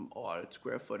maximum allotted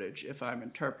square footage if I'm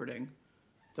interpreting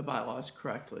the bylaws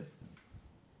correctly.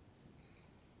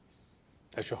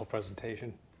 That's your whole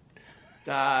presentation?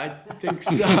 I think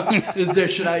so.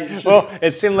 Should I? Well,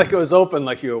 it seemed like it was open,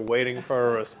 like you were waiting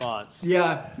for a response.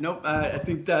 Yeah, nope. I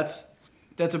think that's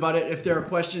about it. If there are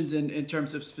questions in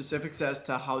terms of specifics as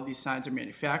to how these signs are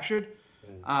manufactured,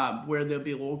 where they'll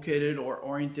be located or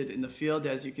oriented in the field,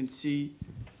 as you can see,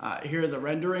 here are the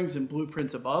renderings and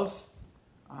blueprints above.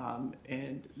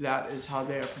 And that is how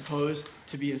they are proposed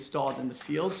to be installed in the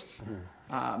field,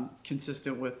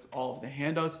 consistent with all of the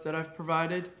handouts that I've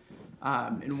provided.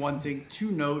 And one thing to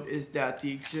note is that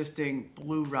the existing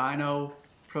blue rhino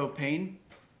propane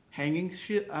hanging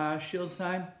shield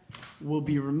sign will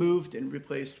be removed and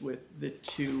replaced with the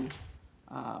 2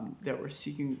 that we're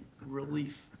seeking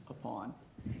relief upon.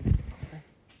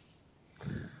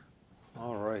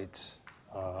 All right.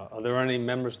 Are there any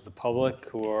members of the public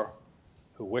who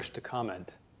wish to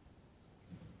comment?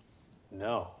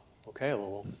 No. Okay,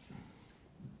 well,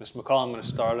 Mr. McCall, I'm going to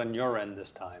start on your end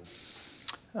this time.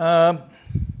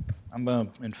 I'm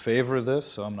in favor of this,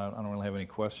 so I don't really have any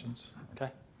questions.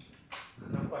 Okay.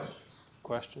 No questions.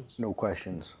 Questions? No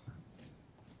questions.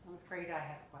 I'm afraid I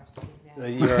have questions now.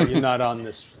 You're not on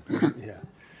this. Yeah.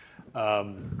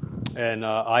 And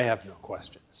I have no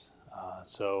questions.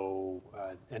 So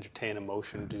entertain a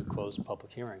motion to close the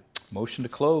public hearing. Motion to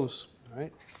close. All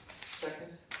right. Second.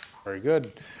 Very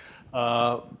good.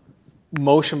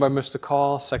 Motion by Mr.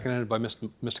 Call, seconded by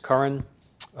Mr. Curran.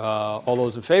 All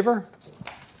those in favor?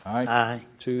 Aye. Aye.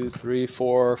 2, 3,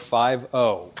 4, 5,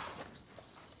 0.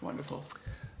 Wonderful.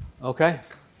 Okay.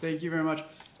 Thank you very much.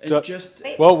 And So- just,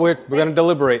 Well, we're going to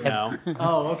deliberate now.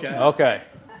 oh, okay. Okay.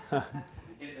 You're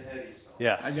getting ahead of yourself.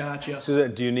 Yes. I gotcha.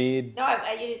 Suzanne, do you need? No,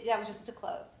 that was just to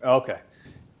close. Okay.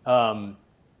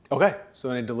 Okay.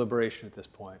 So any deliberation at this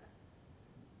point?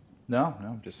 No,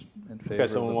 just in favor. Okay. of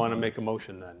Someone the- want to make a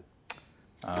motion then?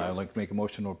 I'd like to make a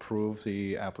motion to approve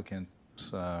the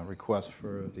applicant's request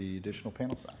for the additional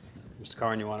panel signs. Mr.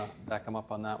 Curran, you want to back him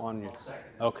up on that one? I'll second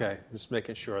it. Okay, just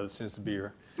making sure. This seems to be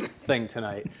your thing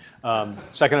tonight.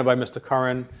 Seconded by Mr.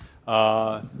 Curran.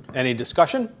 Any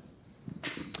discussion?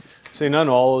 Seeing none,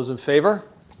 all those in favor?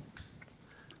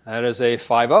 That is a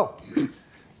 5-0.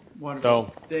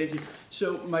 Wonderful. So- Thank you.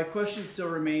 So my question still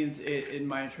remains in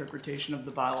my interpretation of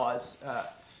the bylaws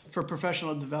for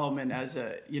professional development as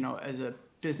a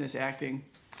business acting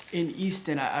in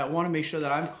Easton. I want to make sure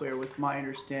that I'm clear with my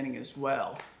understanding as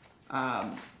well.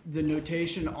 The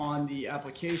notation on the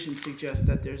application suggests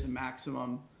that there's a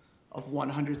maximum of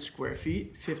 100 square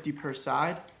feet, 50 per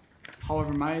side.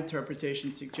 However, my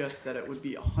interpretation suggests that it would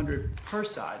be 100 per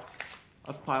side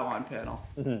of pylon panel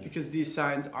because these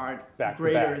signs aren't Back to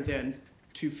greater back. than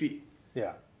 2 feet.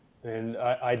 Yeah, and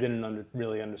I didn't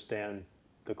really understand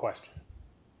the question.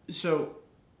 So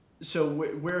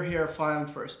we're here filing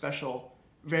for a special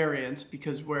variance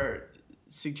because we're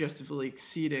suggestively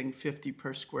exceeding 50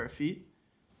 per square feet.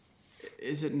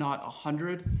 Is it not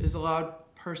 100 is allowed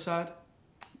per side,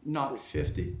 not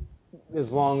 50?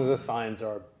 As long as the signs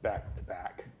are back to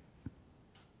back.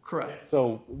 Correct.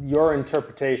 So your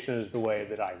interpretation is the way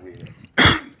that I read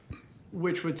it.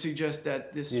 Which would suggest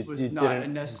that this You- was you not a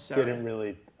didn't- necessary. Didn't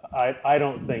really. I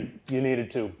don't think you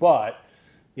needed to, but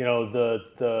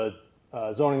the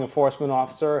zoning enforcement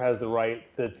officer has the right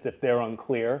that if they're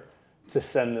unclear to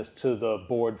send this to the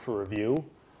board for review,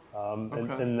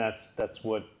 Okay. and that's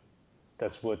what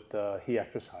he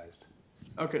exercised.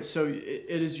 Okay, so it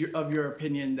is of your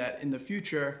opinion that in the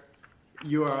future,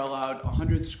 you are allowed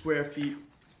 100 square feet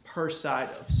per side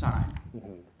of sign,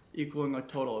 equaling a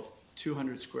total of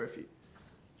 200 square feet.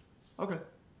 Okay,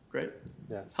 great.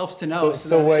 Yeah. Helps to know.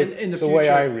 So that way- in the so future, way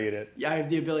I read it. Yeah, I have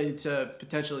the ability to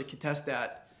potentially contest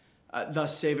that,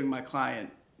 thus saving my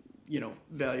client,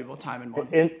 valuable time and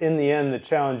money. In the end, the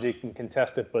challenge, you can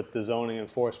contest it, but the zoning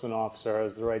enforcement officer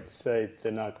has the right to say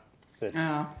they're not, that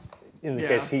in the yeah.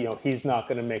 case he's not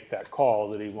going to make that call,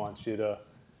 that he wants you to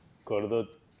go to the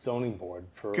zoning board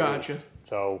for. Gotcha.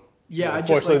 So. Yeah, I just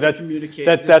unfortunately, like to communicate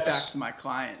this back to my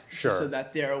client, just so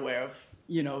that they're aware of,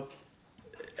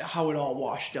 how it all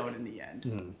washed out in the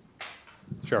end.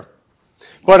 Sure.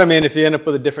 But I mean, if you end up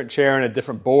with a different chair and a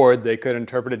different board, they could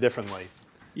interpret it differently.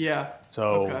 Yeah.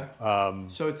 So, okay.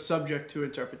 So it's subject to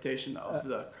interpretation of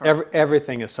the current.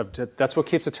 everything is subject. That's what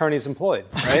keeps attorneys employed,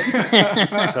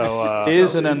 right? So It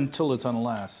isn't until it's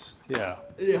unless. Yeah.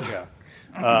 Yeah.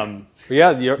 But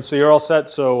yeah. So you're all set.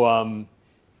 So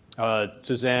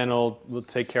Suzanne will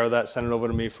take care of that. Send it over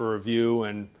to me for review,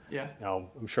 and Yeah.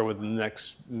 I'm sure within the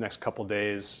next couple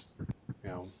days,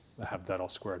 I have that all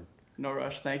squared. No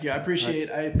rush. Thank you. I appreciate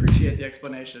the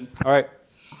explanation. All right.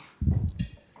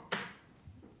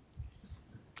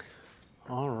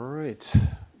 All right.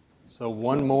 So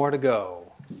one more to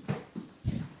go.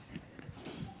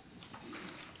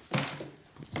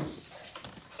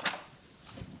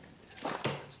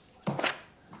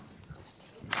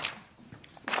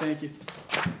 Thank you.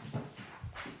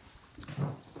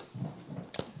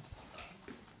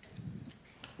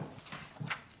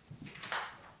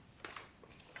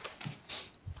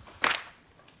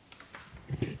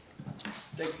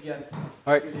 Thanks again.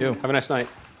 All right. Have a nice night.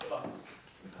 All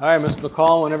right, Mr.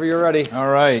 McCall, whenever you're ready. All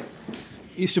right.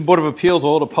 Easton Board of Appeals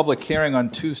will hold a public hearing on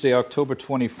Tuesday, October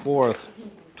 24th,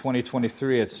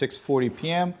 2023 at 6:40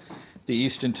 PM. The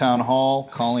Easton Town Hall,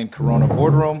 Colleen Corona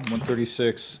Boardroom,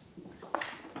 136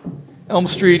 Elm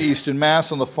Street, Easton,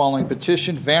 Mass. On the following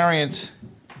petition, variance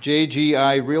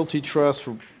JGI Realty Trust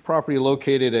for Property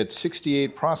located at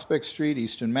 68 Prospect Street,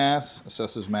 Easton, Mass.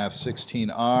 Assessors map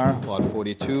 16R, Lot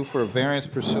 42, for a variance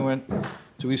pursuant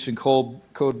to Easton Code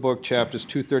Book, Chapters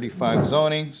 235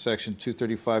 zoning, Section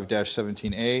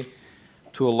 235-17A,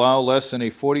 to allow less than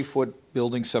a 40-foot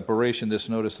building separation. This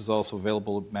notice is also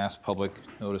available at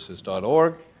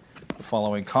masspublicnotices.org. The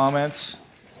following comments: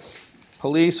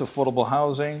 Police, Affordable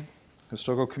Housing,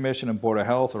 Historical Commission, and Board of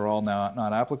Health are all now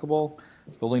not applicable.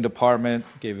 Building Department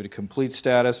gave it a complete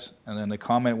status, and then the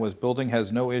comment was, building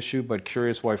has no issue, but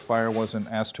curious why fire wasn't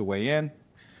asked to weigh in.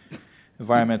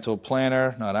 Environmental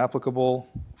Planner, not applicable.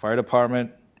 Fire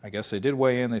Department, I guess they did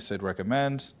weigh in, they said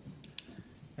recommend.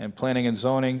 And Planning and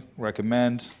Zoning,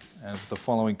 recommend. And the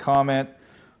following comment: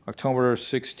 October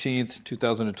 16th,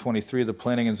 2023, the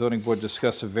Planning and Zoning Board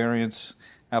discussed a variance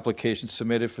application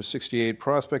submitted for 68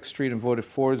 Prospect Street and voted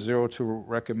 4-0 to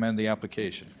recommend the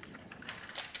application.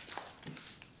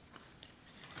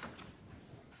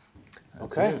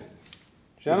 That's Okay. it.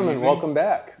 Gentlemen, evening. welcome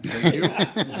back. Thank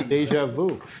you. Deja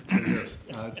vu. Yes,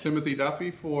 Timothy Duffy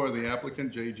for the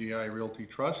applicant, JGI Realty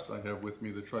Trust. I have with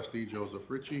me the trustee, Joseph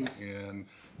Ritchie, and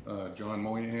John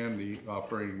Moynihan, the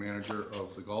operating manager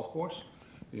of the golf course.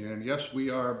 And yes, we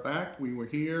are back. We were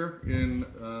here in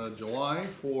July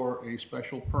for a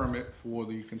special permit for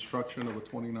the construction of a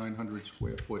 2,900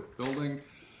 square foot building.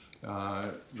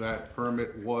 That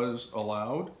permit was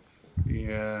allowed,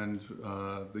 and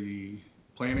the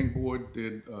Planning Board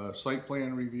did a site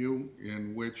plan review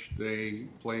in which they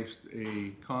placed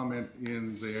a comment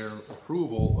in their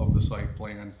approval of the site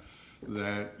plan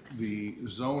that the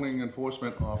zoning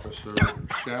enforcement officer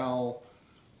shall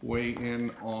weigh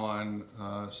in on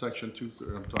chapter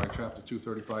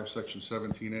 235, section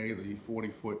 17A, the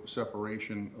 40-foot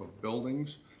separation of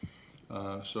buildings.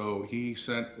 So he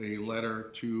sent a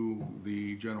letter to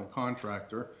the general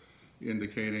contractor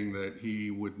indicating that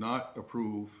he would not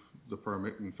approve the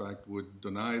permit, in fact would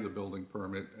deny the building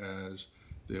permit, as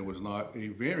there was not a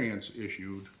variance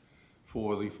issued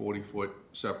for the 40-foot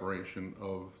separation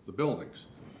of the buildings.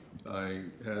 I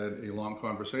had a long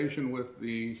conversation with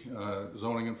the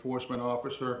zoning enforcement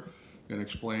officer and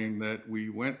explained that we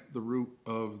went the route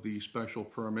of the special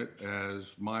permit,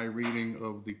 as my reading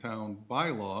of the town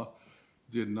bylaw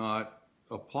did not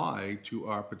apply to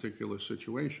our particular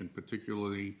situation,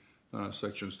 particularly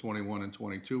sections 21 and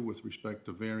 22 with respect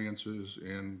to variances,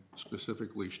 and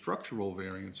specifically structural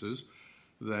variances,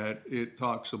 that it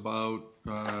talks about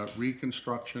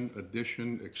reconstruction,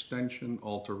 addition, extension,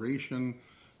 alteration,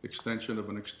 extension of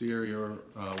an exterior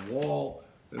wall.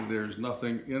 And there's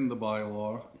nothing in the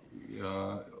bylaw,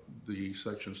 the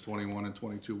sections 21 and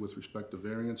 22 with respect to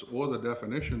variance, or the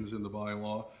definitions in the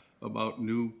bylaw about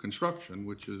new construction,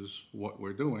 which is what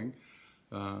we're doing.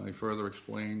 I further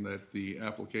explained that the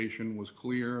application was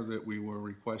clear that we were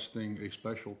requesting a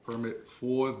special permit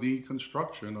for the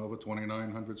construction of a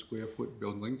 2,900 square foot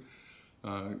building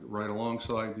right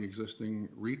alongside the existing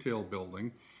retail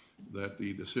building, that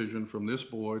the decision from this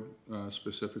board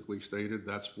specifically stated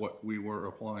that's what we were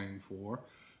applying for,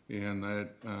 and that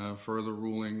further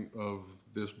ruling of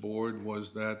this board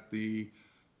was that the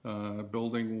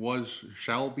building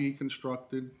shall be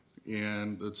constructed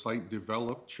and the site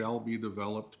shall be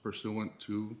developed pursuant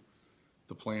to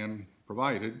the plan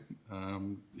provided.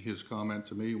 His comment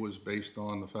to me was based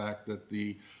on the fact that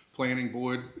the planning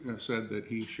board said that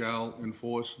he shall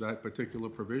enforce that particular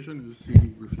provision, as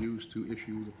he refused to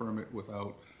issue the permit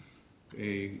without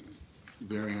a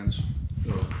variance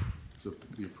of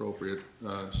the appropriate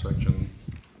section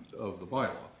of the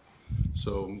bylaw.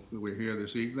 So we're here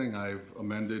this evening. I've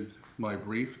amended my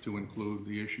brief to include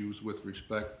the issues with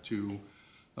respect to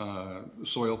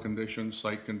soil conditions,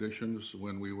 site conditions.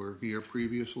 When we were here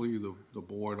previously, the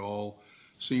board all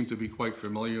seemed to be quite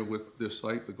familiar with this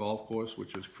site, the golf course,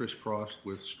 which is crisscrossed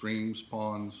with streams,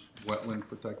 ponds, wetland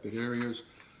protected areas.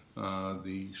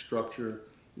 The structure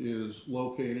is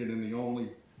located in the only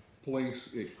place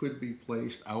it could be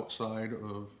placed outside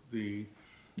of the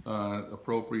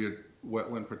appropriate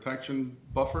wetland protection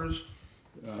buffers.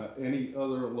 Any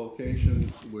other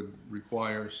location would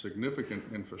require significant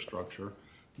infrastructure.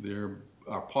 There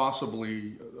are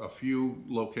possibly a few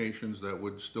locations that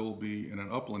would still be in an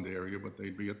upland area, but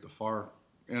they'd be at the far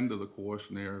end of the course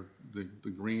near the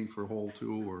green for hole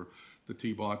 2 or the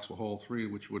tee box for hole 3,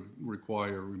 which would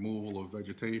require removal of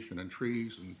vegetation and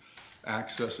trees and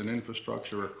access and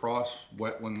infrastructure across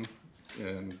wetland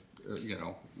and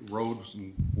roads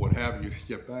and what have you to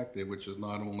get back there, which is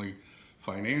not only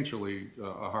financially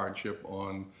a hardship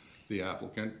on the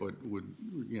applicant, but would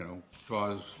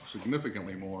cause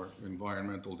significantly more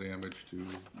environmental damage to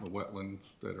the wetlands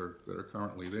that are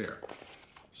currently there.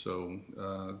 So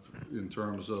in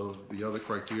terms of the other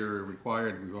criteria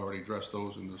required, we've already addressed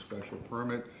those in the special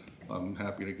permit. I'm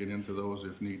happy to get into those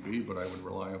if need be, but I would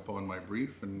rely upon my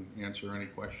brief and answer any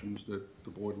questions that the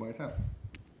board might have.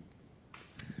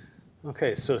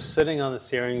 Okay, so sitting on this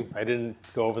hearing, I didn't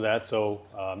go over that, so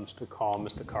Mr. Call,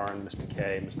 Mr. Curran, Mr.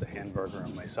 Kay, Mr. Handberger,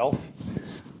 and myself.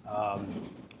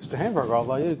 Mr. Handberger, I'll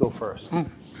allow you to go first.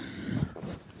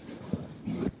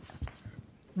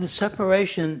 The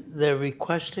separation they're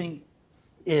requesting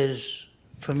is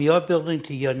from your building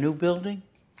to your new building?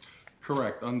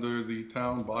 Correct. Under the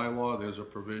town bylaw, there's a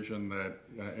provision that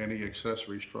any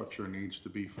accessory structure needs to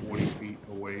be 40 feet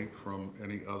away from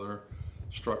any other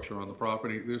structure on the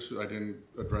property. This, I didn't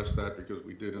address that because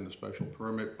we did in the special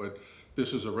permit, but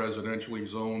this is a residentially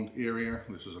zoned area.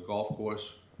 This is a golf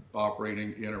course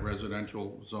operating in a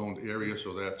residential zoned area,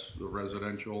 so that's the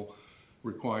residential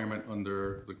requirement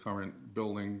under the current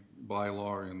building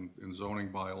bylaw and zoning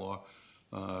bylaw,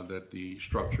 that the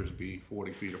structures be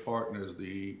 40 feet apart. And as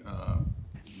the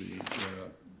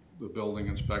building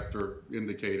inspector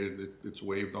indicated, it's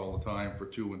waived all the time for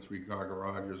 2- and 3-car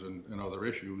garages and other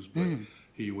issues, but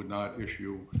he would not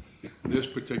issue this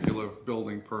particular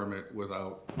building permit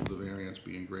without the variance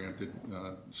being granted,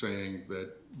 saying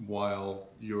that while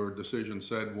your decision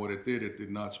said what it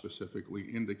did not specifically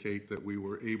indicate that we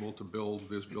were able to build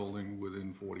this building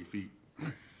within 40 feet.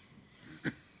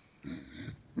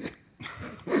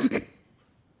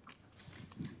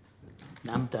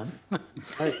 I'm done. All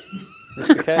right,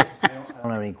 Mr. Kay. I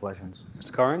don't have any questions.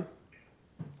 Mr. Curran?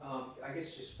 I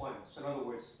guess just one. So in other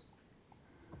words,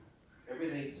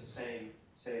 everything's the same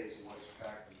today as it was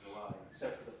back in July,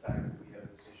 except for the fact that we have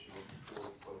this issue of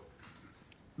 40-foot.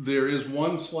 There is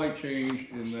one slight change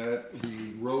in that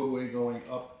the roadway going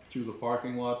up to the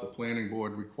parking lot, the planning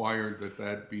board required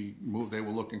that be moved. They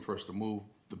were looking for us to move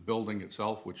the building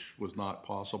itself, which was not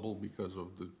possible because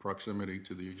of the proximity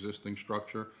to the existing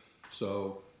structure.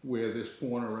 So where this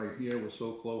corner right here was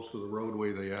so close to the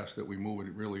roadway, they asked that we move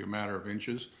it really a matter of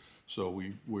inches. So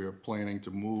we're planning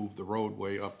to move the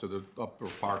roadway up to the upper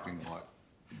parking lot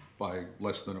by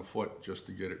less than a foot just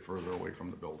to get it further away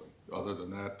from the building. Other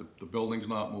than that, the building's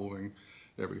not moving.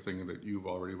 Everything that you've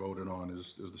already voted on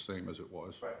is the same as it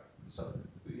was. Right. So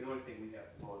the only thing we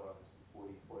have to vote on is the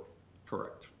 40-foot.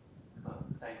 Correct.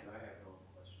 Thank you. I have no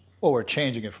questions. Well, we're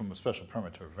changing it from a special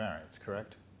permit to a variance,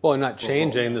 correct? Well, not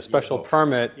changing. The special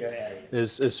permit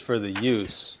is for the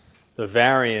use. The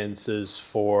variance is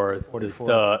for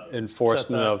the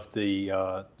enforcement of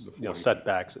the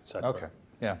setbacks, et cetera. Okay,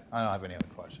 yeah, I don't have any other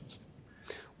questions.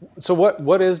 So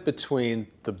what is between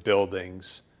the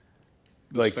buildings?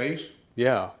 The space?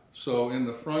 Yeah. So in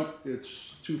the front,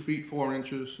 it's 2 feet 4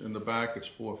 inches. In the back, it's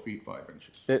 4 feet 5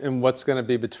 inches. And what's going to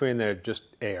be between there?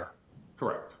 Just air?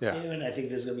 Correct. Yeah. And I think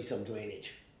there's going to be some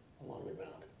drainage along the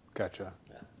ground. Gotcha.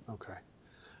 Okay.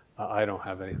 I don't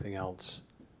have anything else.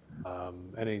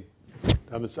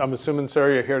 I'm assuming,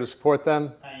 sir, you're here to support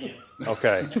them? I am.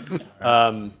 Okay.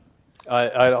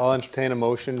 I'll entertain a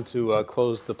motion to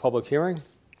close the public hearing.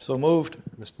 So moved.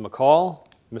 Mr. McCall,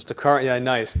 Mr. Curran, yeah,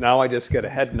 nice. Now I just get a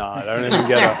head nod. I don't even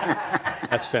get a,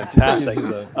 that's fantastic.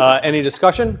 Any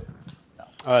discussion?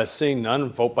 Seeing none,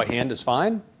 vote by hand is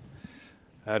fine.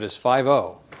 That is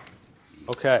 5-0.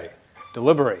 Okay,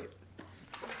 deliberate.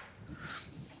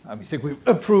 I think we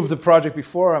approved the project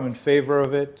before. I'm in favor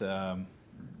of it.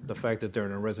 The fact that they're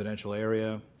in a residential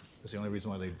area is the only reason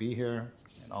why they'd be here.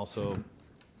 And also,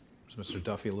 as Mr.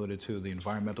 Duffy alluded to, the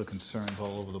environmental concerns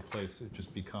all over the place. It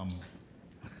just become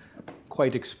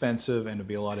quite expensive and it'd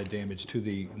be a lot of damage to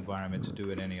the environment to do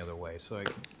it any other way. So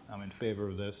I'm in favor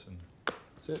of this, and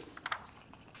that's it.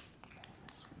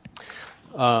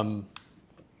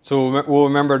 So we'll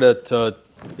remember that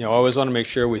I always want to make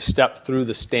sure we step through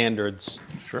the standards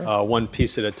one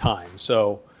piece at a time.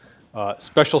 So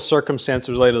special circumstances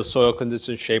related to soil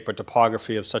conditions, shape, or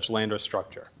topography of such land or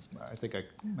structure. I think I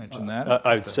mentioned that.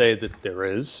 I'd say that there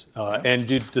is. And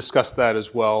you discussed that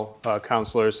as well,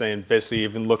 Counselor, saying basically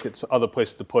even look at other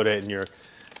places to put it and you're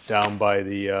down by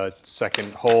the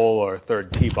second hole or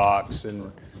third tee box,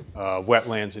 and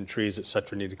wetlands and trees, et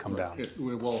cetera, need to come down. It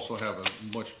will also have a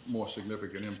much more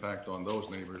significant impact on those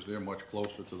neighbors. They're much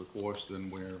closer to the course than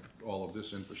where all of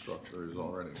this infrastructure is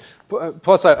already.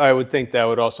 Plus, I would think that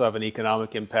would also have an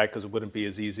economic impact because it wouldn't be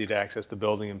as easy to access the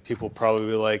building, and people probably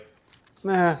be like,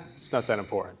 nah, it's not that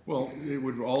important. Well, it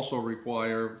would also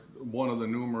require one of the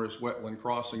numerous wetland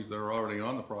crossings that are already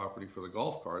on the property for the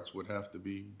golf carts would have to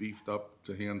be beefed up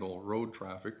to handle road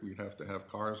traffic. We'd have to have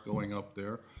cars going up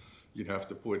there. You'd have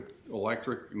to put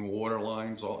electric and water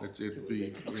lines. It'd be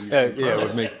it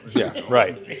would make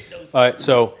right. All right.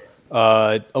 So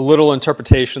A little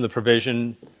interpretation of the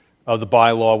provision of the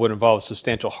bylaw would involve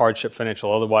substantial hardship,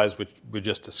 financial otherwise, which we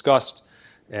just discussed.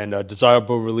 And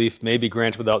desirable relief may be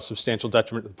granted without substantial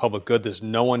detriment to the public good. There's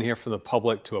no one here from the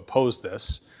public to oppose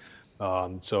this.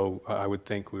 So I would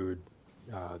think we would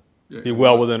be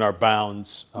well within our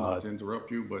bounds. Not to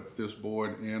interrupt you, but this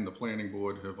board and the planning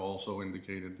board have also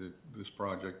indicated that this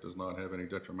project does not have any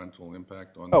detrimental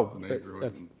impact on the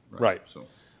neighborhood. Right. So.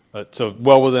 So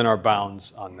well within our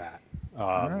bounds on that.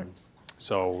 right.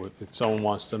 So if someone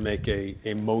wants to make a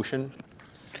motion.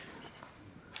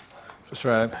 Just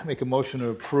right, make a motion to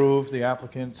approve the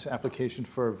applicant's application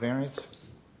for a variance.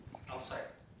 I'll second.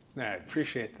 I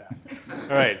appreciate that.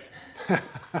 All right.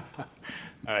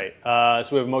 All right.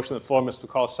 So we have a motion on the floor. Mr.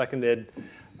 McCall seconded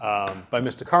by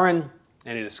Mr. Curran.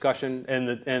 Any discussion? And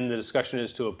the discussion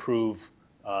is to approve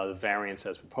the variance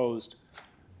as proposed.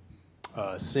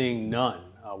 Seeing none,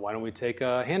 why don't we take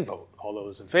a hand vote? All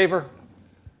those in favor?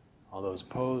 All those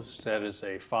opposed? That is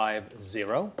a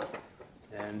 5-0.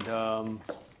 And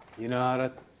you know how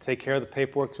to take care of the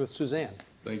paperwork with Suzanne.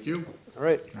 Thank you. All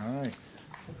right. All right.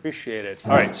 Appreciate it.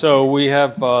 All right, so we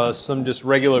have some just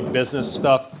regular business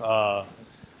stuff.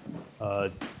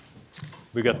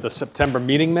 We got the September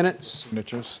meeting minutes.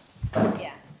 Signatures.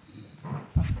 Yeah.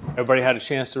 Everybody had a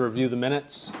chance to review the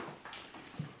minutes?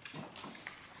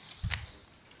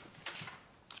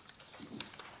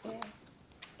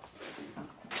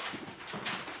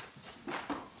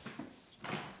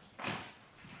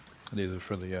 These are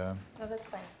for the, No, that's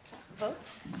fine.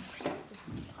 Votes?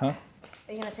 huh? Are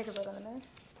you going to take a vote on the minutes?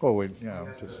 Oh, wait, yeah,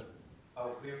 just,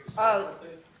 Oh,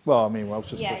 well, I mean, I was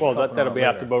just. Yeah, Well, that'll be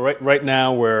after, but right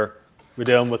now, we're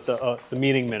dealing with the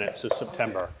meeting minutes of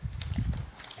September.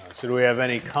 So do we have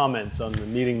any comments on the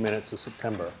meeting minutes of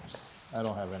September? I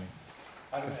don't have any.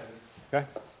 I don't have it. Okay?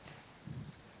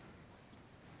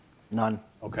 None.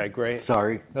 Okay, great.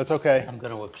 Sorry. That's okay. I'm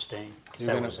going to abstain because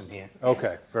You're I gonna- wasn't here.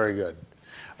 Okay, very good.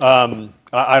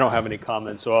 I don't have any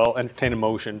comments, so I'll entertain a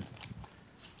motion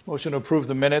Motion to approve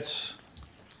the minutes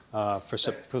for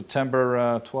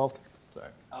September 12th. Sorry.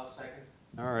 I'll second.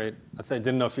 All right.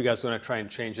 Didn't know if you guys were going to try and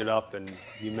change it up and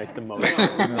you make the motion.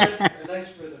 A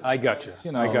nice rhythm. I got you.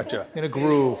 You know, I got you. in a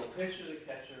groove. Picture the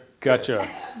catcher.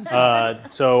 Gotcha.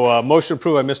 So motion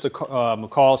approved by Mr.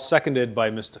 McCall, seconded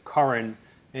by Mr. Curran.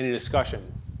 Any discussion?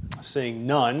 Seeing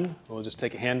none, we'll just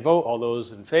take a hand vote. All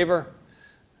those in favor?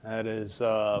 That is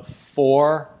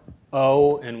 4-0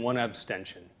 and 1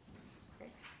 abstention.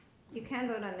 you can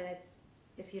vote on minutes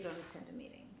if you don't attend a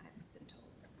meeting, I've been told.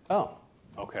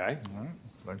 Oh, okay. All right,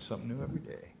 learn something new every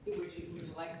day. Would you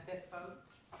like a fifth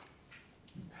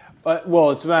vote?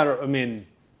 Well, it's a matter, I mean,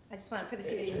 I just want it for the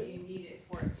future. Do you need it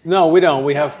for it? no, we don't.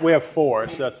 We have 4,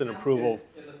 so that's an approval.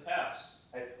 In the past,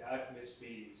 I've missed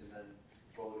meetings and then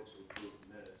voted to approve the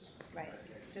minutes. Right,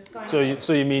 just going.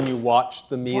 So you mean you watched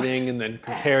the meeting and then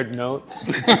compared notes?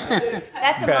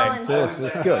 That's a Mullen.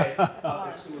 That's good. Up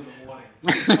at 2 in the morning.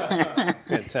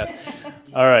 Fantastic.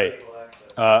 All right.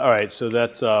 All right, so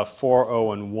that's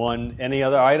 4-0 and 1. Any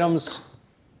other items?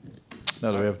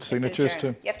 No, do we have signatures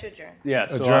too? You have to adjourn. Yeah,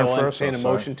 so I Adjourn will first, entertain oh, a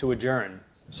sorry. motion to adjourn.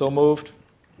 So moved.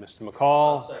 Mr.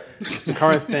 McCall, Mr.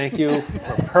 Curran, thank you.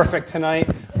 We're perfect tonight.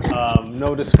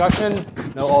 No discussion?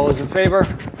 No, all those in favor?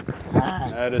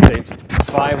 That is a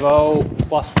 5-0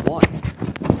 plus 1.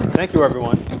 Thank you,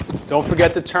 everyone. Don't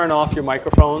forget to turn off your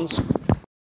microphones.